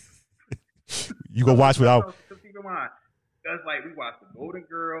 You go watch without. Keep in mind, that's like we watched the Golden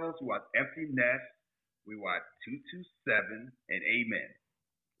Girls, we watched Empty Nest, we watched 227 and Amen.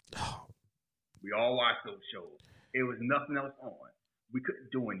 Oh. We all watched those shows. It was nothing else on. We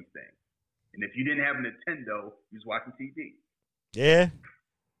couldn't do anything. And if you didn't have a Nintendo, you was watching TV. Yeah.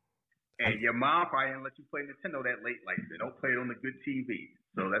 And your mom probably didn't let you play Nintendo that late. Like, they don't play it on the good TV.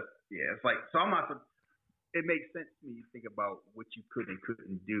 So that's, it's like, so I'm not, it makes sense to me. You think about what you could and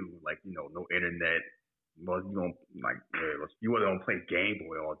couldn't do. Like, no internet. Well, you don't, like, you don't play Game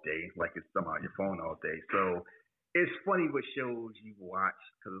Boy all day. Like, it's somehow on your phone all day. So it's funny what shows you watch.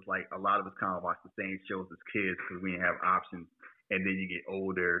 Because it's like, a lot of us kind of watch the same shows as kids because we didn't have options. And then you get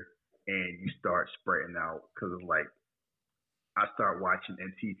older and you start spreading out. Because it's like, I start watching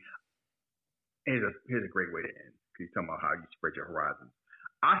MTV. Here's a great way to end. Because you're talking about how you spread your horizons.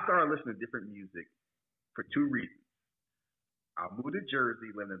 I started listening to different music for two reasons. I moved to Jersey,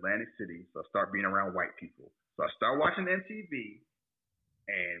 live in Atlantic City, so I start being around white people. So I start watching MTV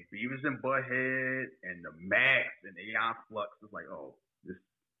and Beavis and Butthead and the Max and Aeon Flux. It's like, oh, this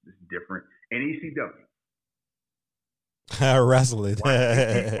is different. And ECW. Wrestling.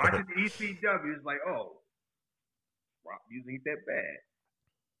 Watching the ECW is like, oh, rock music ain't that bad.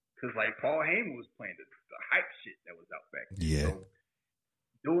 Because like Paul Heyman was playing the hype shit that was out back then. Yeah. So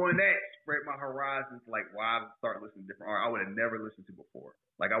doing that spread my horizons. Like, why I started listening to different art I would have never listened to before.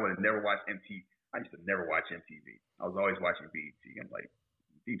 Like, I would have never watched MTV. I used to never watch MTV. I was always watching BET. I'm like,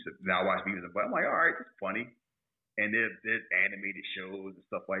 now I watch Beavis and Butt. I'm like, all right, it's funny. And there's animated shows and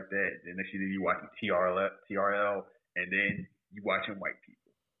stuff like that. And next thing you watching TRL, and then you watching white people.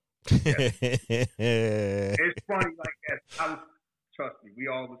 It's funny like that. Trust me, we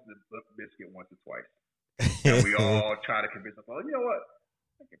all listen to Biscuit once or twice. And we all try to convince ourselves, you know what?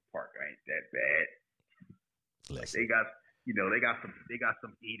 Linkin Park ain't that bad. Like they got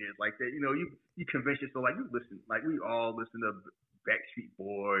some heaters like that. You convince yourself, like you listen, like we all listen to Backstreet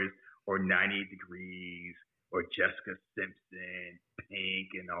Boys or 98 Degrees or Jessica Simpson,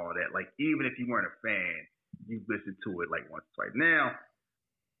 Pink, and all that. Like even if you weren't a fan, you listened to it like once or twice. Now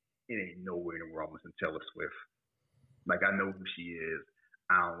it ain't nowhere in the world listening to Taylor Swift. Like, I know who she is.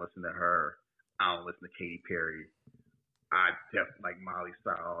 I don't listen to her. I don't listen to Katy Perry. I definitely like Miley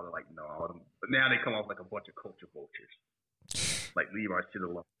Cyrus. No, all them. But now they come off like a bunch of culture vultures. Like, leave our shit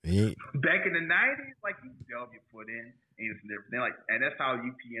alone. Yeah. Back in the 90s, like, you delve your foot in and you listen to everything. Like, and that's how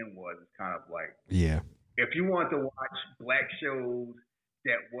UPN was. It's kind of like, yeah. If you wanted to watch black shows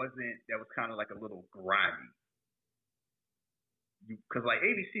that was kind of like a little grimy. Because like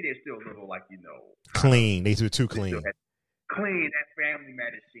ABC, they're still a little like clean. They were too clean. Clean, that Family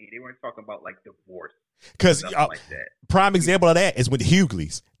Matters scene. They weren't talking about like divorce. Because Nothing like that. prime example of that is with the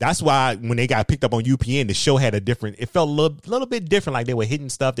Hughleys. That's why when they got picked up on UPN, the show had a different. It felt a little bit different. Like they were hitting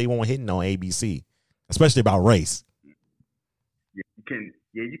stuff they weren't hitting on ABC, especially about race. Yeah, you can.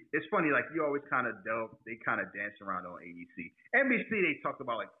 Yeah, it's funny. Like you always kind of they kind of dance around on ABC. NBC they talked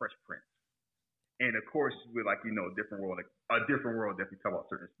about like Fresh Prince, and of course with like a different world, definitely talk about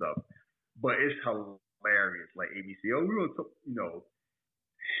certain stuff. But it's hilarious. Like ABC, we gonna talk,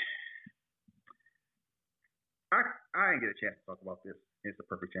 I didn't get a chance to talk about this. It's the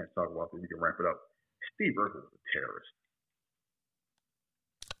perfect chance to talk about this. We can wrap it up. Steve Urkel was a terrorist.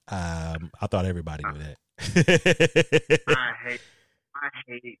 I thought everybody knew that. I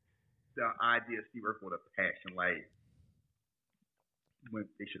hate the idea of Steve Urkel with a passion. Like when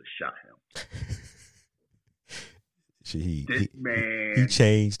they should have shot him. This man he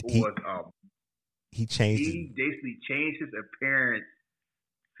changed. He basically changed his appearance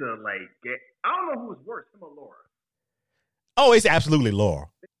to like get. I don't know who was worse, him or Laura. Oh, it's absolutely Laura.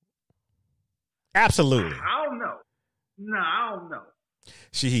 Absolutely. I don't know. No, I don't know.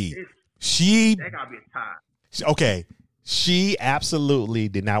 She that gotta be a tie. Okay. She absolutely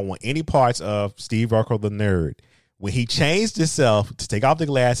did not want any parts of Steve Urkel the nerd. When he changed himself to take off the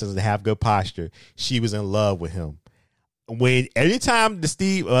glasses and have good posture, she was in love with him. When every time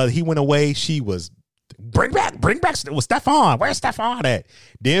he went away, she was bring back Stefan. Where's Stefan at?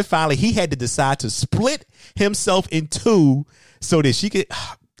 Then finally he had to decide to split himself in two so that she could.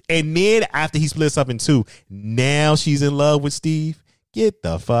 And then after he splits up in two, now she's in love with Steve. Get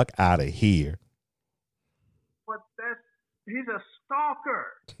the fuck out of here. But he's a stalker.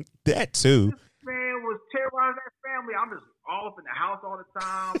 That too. This man was terrorizing that family. I'm just off in the house all the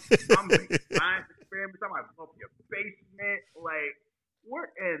time. I'm making science experiments. I might blow up your basement. Like, what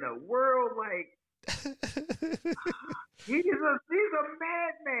in the world? Like, he's a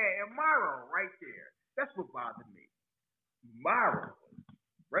madman. And Myra right there. That's what bothered me. Myra,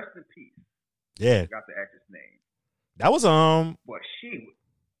 rest in peace. Yeah. I got the actor's name. That was But she was.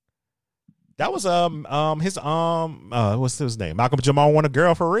 That was his what's his name? Malcolm Jamal Want a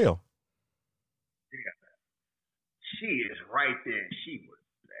Girl for Real. Yeah. She is right there. She was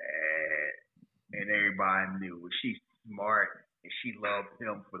bad. And everybody knew. She's smart and she loved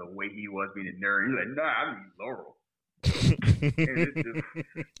him for the way he was being a nerd. He's like, nah, I need Laurel.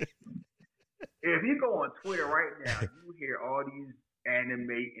 If you go on Twitter right now, you hear all these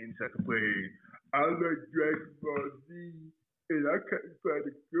anime encyclopedias. I like Dragon Ball Z, and I couldn't find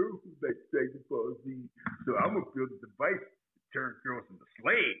a girl who likes Dragon Ball Z, so I'm gonna build a device to turn girls into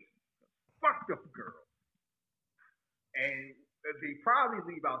slaves. Fuck them girls. And they probably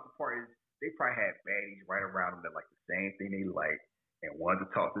leave out the part is they probably had baddies right around them that like the same thing they like and wanted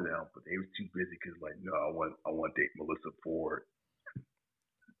to talk to them, but they was too busy because like, no, I want to date Melissa Ford.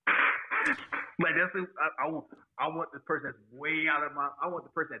 Like that's I want the person that's way out of I want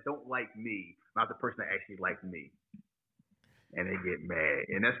the person that don't like me, not the person that actually likes me. And they get mad.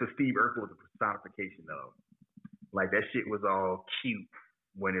 And that's what Steve Urkel was the personification of. Like that shit was all cute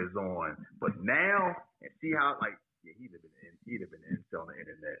when it was on. But now, and see how like he'd have been an incel on the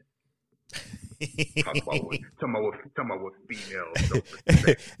internet. Talking about what females.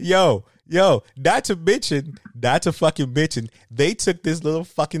 Yo, not to fucking mention, they took this little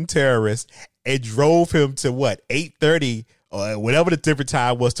fucking terrorist and drove him to what, 8:30 or whatever the different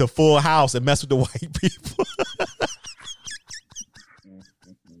time was to Full House and mess with the white people.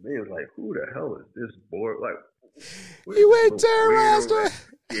 They was like, who the hell is this boy? Like, he went terrorized her.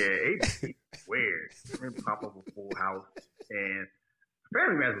 Yeah, he's weird. Him pop up a Full House and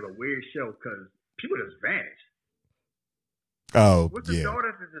Family Matters was a weird show because people just vanished. Oh, what's the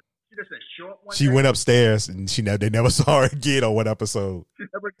daughter? She just short one. She went upstairs and they never saw her again on one episode. She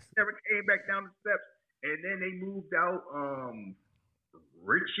never came back down the steps, and then they moved out.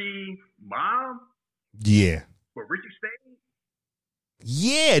 Richie mom. Yeah. But Richie stayed.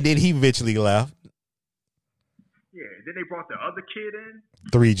 Yeah. Then he eventually left. Yeah. Then they brought the other kid in.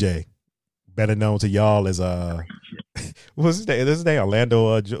 3J, better known to y'all as what's his name? This is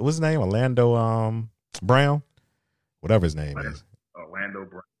Orlando. What's his name? Orlando Brown. Whatever his name is. Orlando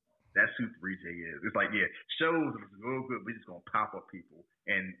Brown. That's who 3J is. It's like, yeah, shows is real good. We're just gonna pop up people,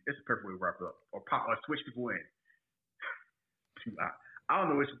 and it's a perfect way to wrap it up, or switch people in. I don't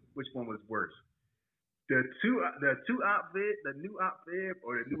know which one was worse, the new Aunt Viv,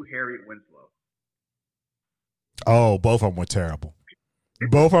 or the new Harriet Winslow. Oh, both of them were terrible.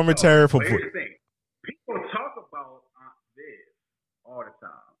 Both of them were terrible. Here's the thing: people talk about Aunt Viv all the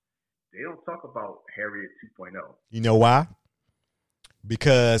time. They don't talk about Harriet 2.0. You know why?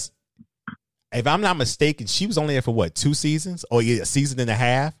 Because if I'm not mistaken, she was only there for what, 2 seasons or a season and a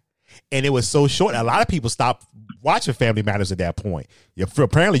half, And it was so short. A lot of people stopped watching Family Matters at that point.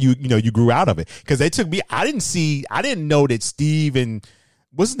 Apparently, you grew out of it because they took me. I didn't know that Steve and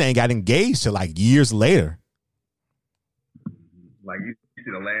what's his name got engaged till like years later. Like you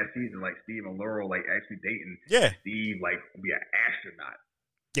see the last season, like Steve and Laurel like actually dating. Yeah, Steve like will be an astronaut.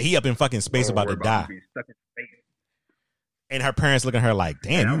 Yeah, he up in fucking space about to die. Being stuck in space. And her parents look at her like,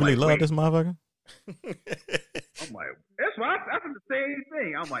 "Damn, you really love this motherfucker." I'm like, that's why I said the same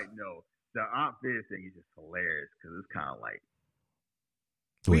thing. I'm like, no, the Aunt Viv thing is just hilarious because it's kind of like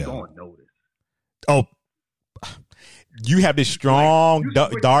we gonna notice. Oh, you have this strong,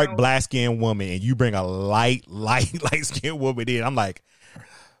 dark, black skinned woman, and you bring a light skinned woman in. I'm like,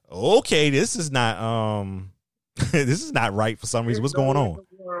 okay, this is not this is not right for some reason. What's going on?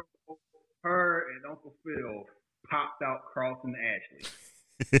 Her and Uncle Phil popped out Carlton Ashley.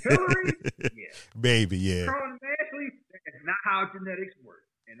 Hillary, yeah, baby, yeah. Carlton Ashley, that's not how genetics work.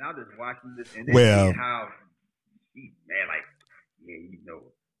 And I'm just watching this, and then how she, man, like, yeah, you know,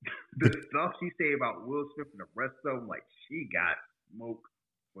 the stuff she say about Will Smith and the rest of them, like, she got smoke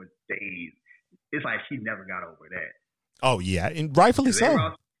for days. It's like she never got over that. Oh yeah, and rightfully so.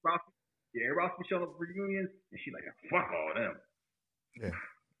 Everybody else be showing up for reunions, and she like, fuck all them. Yeah,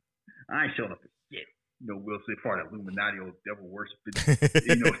 I ain't showing up for shit. You know, Will Smith part of Illuminati, old devil worshiping.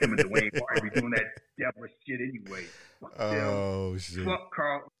 You know, him and Dwayne Martin be doing that devil shit anyway. Fuck them. Shit. Fuck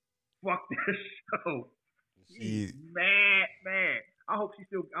Carl. Fuck this show. She's mad. I hope she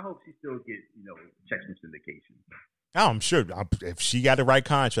still get, you know, checks from syndication. I'm sure if she got the right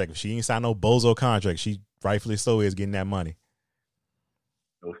contract, if she ain't signed no bozo contract, she rightfully so is getting that money.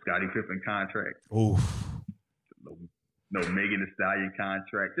 No Scottie Pippen contract. Ooh. No Megan Thee Stallion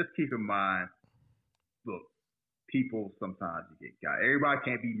contract. Just keep in mind, look, people sometimes you get got. Everybody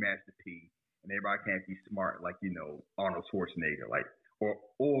can't be Master P, and everybody can't be smart like, you know, Arnold Schwarzenegger, like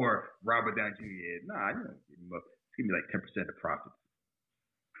or Robert Downey Jr. Nah, you know, give me like 10% of profits.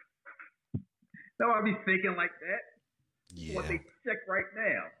 No, I'll be thinking like that. Yeah. What they check right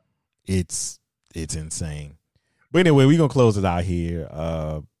now. It's insane. But anyway, we're gonna close it out here.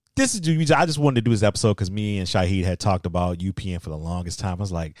 I just wanted to do this episode because me and Shahid had talked about UPN for the longest time. I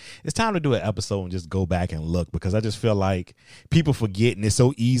was like, it's time to do an episode and just go back and look, because I just feel like people forget, and it's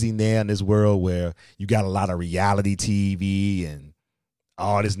so easy now in this world where you got a lot of reality TV and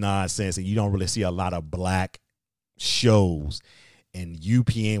all this nonsense, and you don't really see a lot of black shows. And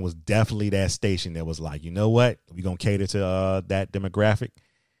UPN was definitely that station that was like, you know what, we're gonna cater to that demographic.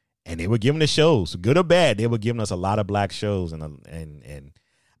 And they were giving the shows, good or bad, they were giving us a lot of black shows, and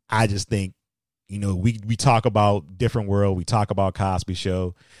I just think, you know, we talk about Different World, we talk about Cosby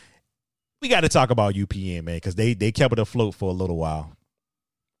Show, we got to talk about UPN, man, because they kept it afloat for a little while.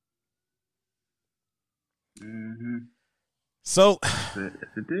 Mm-hmm. So yes,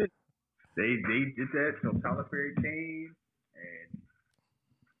 it did. They did that till Tyler Perry came and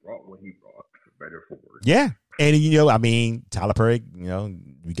brought what he brought, for better or for worse. Yeah. And, you know, I mean, Tyler Perry, you know,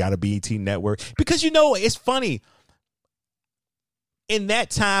 we got a BET network. Because, you know, it's funny. In that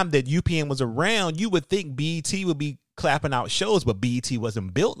time that UPN was around, you would think BET would be clapping out shows, but BET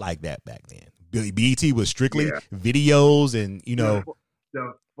wasn't built like that back then. BET was strictly videos and, you know.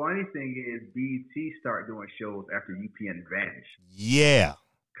 The funny thing is BET started doing shows after UPN vanished. Yeah.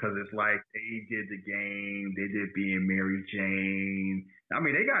 Because it's like they did The Game, they did Being Mary Jane. I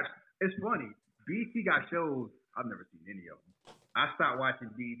mean, it's funny. BET got shows, I've never seen any of them. I stopped watching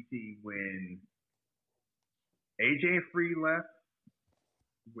BET when AJ and Free left,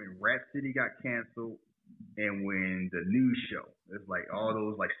 when Rap City got canceled, and when the news show. It's like all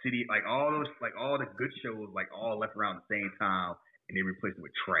those like city, like all the good shows, like all left around the same time, and they replaced it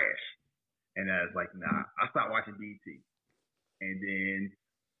with trash. And I was like, nah, I stopped watching BET. And then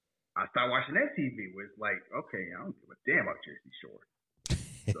I started watching MTV, where it's like, okay, I don't give a damn about Jersey Shore.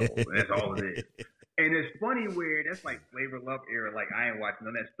 So that's all it is. And it's funny where that's like Flavor Love era. Like I ain't watching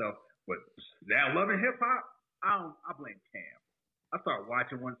none of that stuff, but that Love and Hip Hop, I blame Cam. I started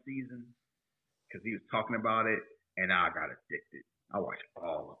watching one season because he was talking about it, and I got addicted. I watch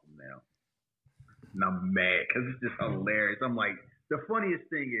all of them now, and I'm mad because it's just hilarious. I'm like, the funniest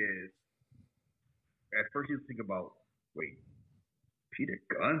thing is, at first you think about, wait, Peter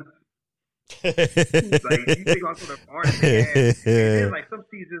Gunn. Like you think about some of the artists they had, and then like some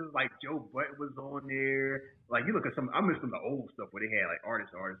seasons like Joe Budden was on there. Like you look at I miss some of the old stuff where they had like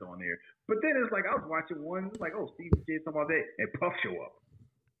artists on there. But then it's like I was watching one, it's like, oh, Steve J talking about that, and Puff show up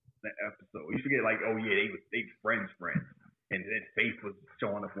that episode. You forget like, oh yeah, they friends, and then Faith was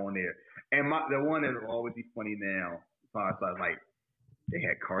showing up on there. And the one that will always be funny now, so I was like, they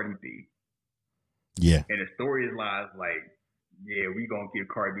had Cardi B. Yeah. And the story lies like yeah, we gonna give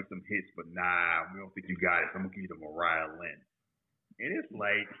Cardi B some hits, but nah, we don't think you got it. So I'm gonna give you the Mariah Lynn. And it's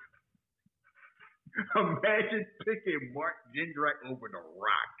like, imagine picking Mark Jindrak over The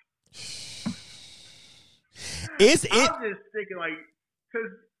Rock. I'm just thinking like, because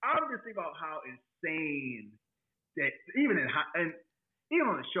I'm just thinking about how insane that even even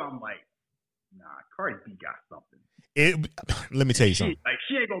on the show, I'm like, nah, Cardi B got something. Let me tell you something.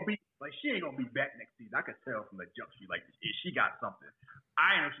 She ain't gonna be back next season. I could tell from the jump. She got something.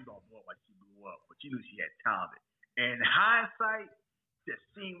 I know she's gonna blow up like she blew up, but she knew she had talent. And in hindsight, just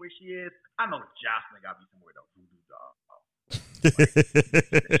seeing where she is, I know Jocelyn got to be somewhere with a voodoo doll.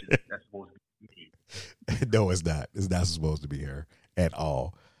 That's supposed to be me. No, it's not. It's not supposed to be her at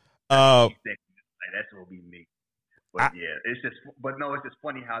all. That's supposed to be me. But it's just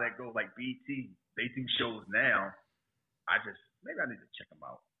funny how that goes. Like BT, they do shows now. Maybe I need to check them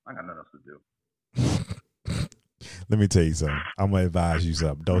out. I got nothing else to do. Let me tell you something. I'm gonna advise you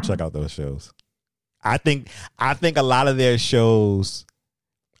something. Don't check out those shows. I think a lot of their shows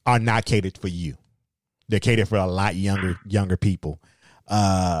are not catered for you. They're catered for a lot younger people.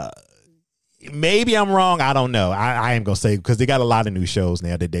 Maybe I'm wrong. I don't know. I am gonna say because they got a lot of new shows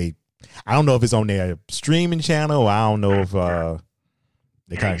now that I don't know if it's on their streaming channel. Or I don't know if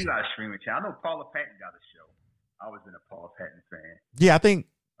they got a streaming channel. I know Paula Patton got a show. I was in a Paula Patton fan. Yeah, I think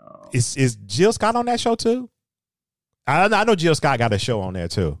is Jill Scott on that show too? I know Jill Scott got a show on there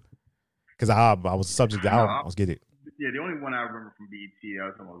too. Because I was subject to I was get it. Yeah, the only one I remember from BET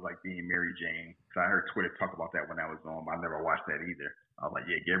was like being Mary Jane. So I heard Twitter talk about that when I was on, but I never watched that either. I was like,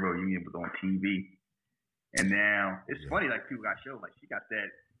 yeah, Gabrielle Union was on TV. And now it's funny, like people got shows like she got that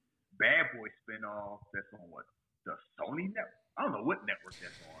Bad Boy spinoff that's on the Sony network. I don't know what network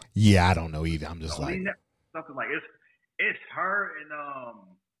that's on. Yeah, I don't know either. I'm just Sony network, something like it's her and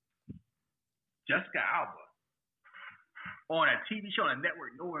Jessica Alba on a TV show on a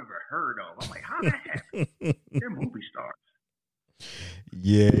network no one ever heard of. I'm like, how that happen? They're movie stars.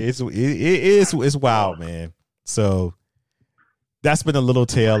 Yeah, it's wild, man. So that's been a little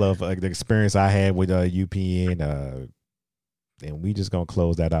tale of the experience I had with UPN. And we just gonna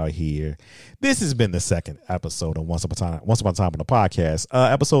close that out here. This has been the second episode of Once Upon a Time on the podcast.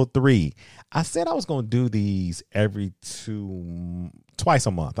 Episode 3. I said I was gonna do these twice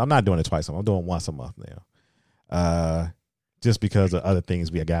a month. I'm not doing it twice a month. I'm doing once a month now. Just because of other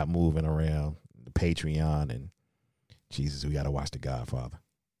things we got moving around, the Patreon and Jesus, we got to watch The Godfather.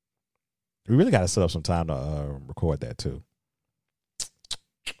 We really got to set up some time to record that too.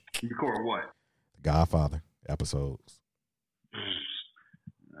 Record what? The Godfather episodes.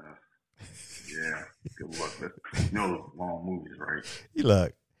 Yeah, good luck. You know those long movies, right?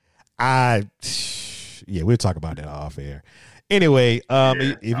 Look, we'll talk about that off air. Anyway, I'm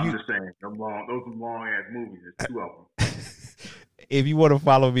just saying, those long ass movies. There's 2 of them. If you want to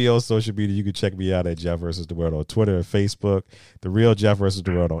follow me on social media, you can check me out at Jeff vs. the World on Twitter and Facebook. The Real Jeff vs.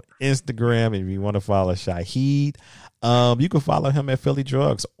 the World on Instagram. And if you want to follow Shaheed, you can follow him at Philly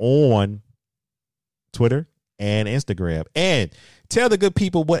Drugs on Twitter and Instagram. And tell the good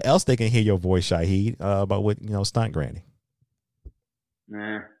people what else they can hear your voice, Shaheed, about what Stunt Granny.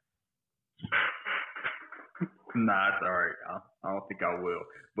 Nah, it's all right. I don't think I will.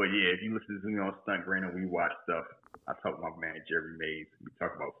 But yeah, if you listen to me on Stunt Granny, we watch stuff. I talk to my man Jerry Mays. We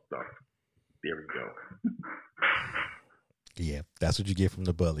talk about stuff. There we go. Yeah, that's what you get from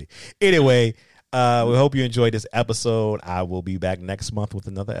the bully. Anyway, we hope you enjoyed this episode. I will be back next month with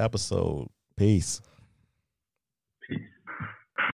another episode. Peace.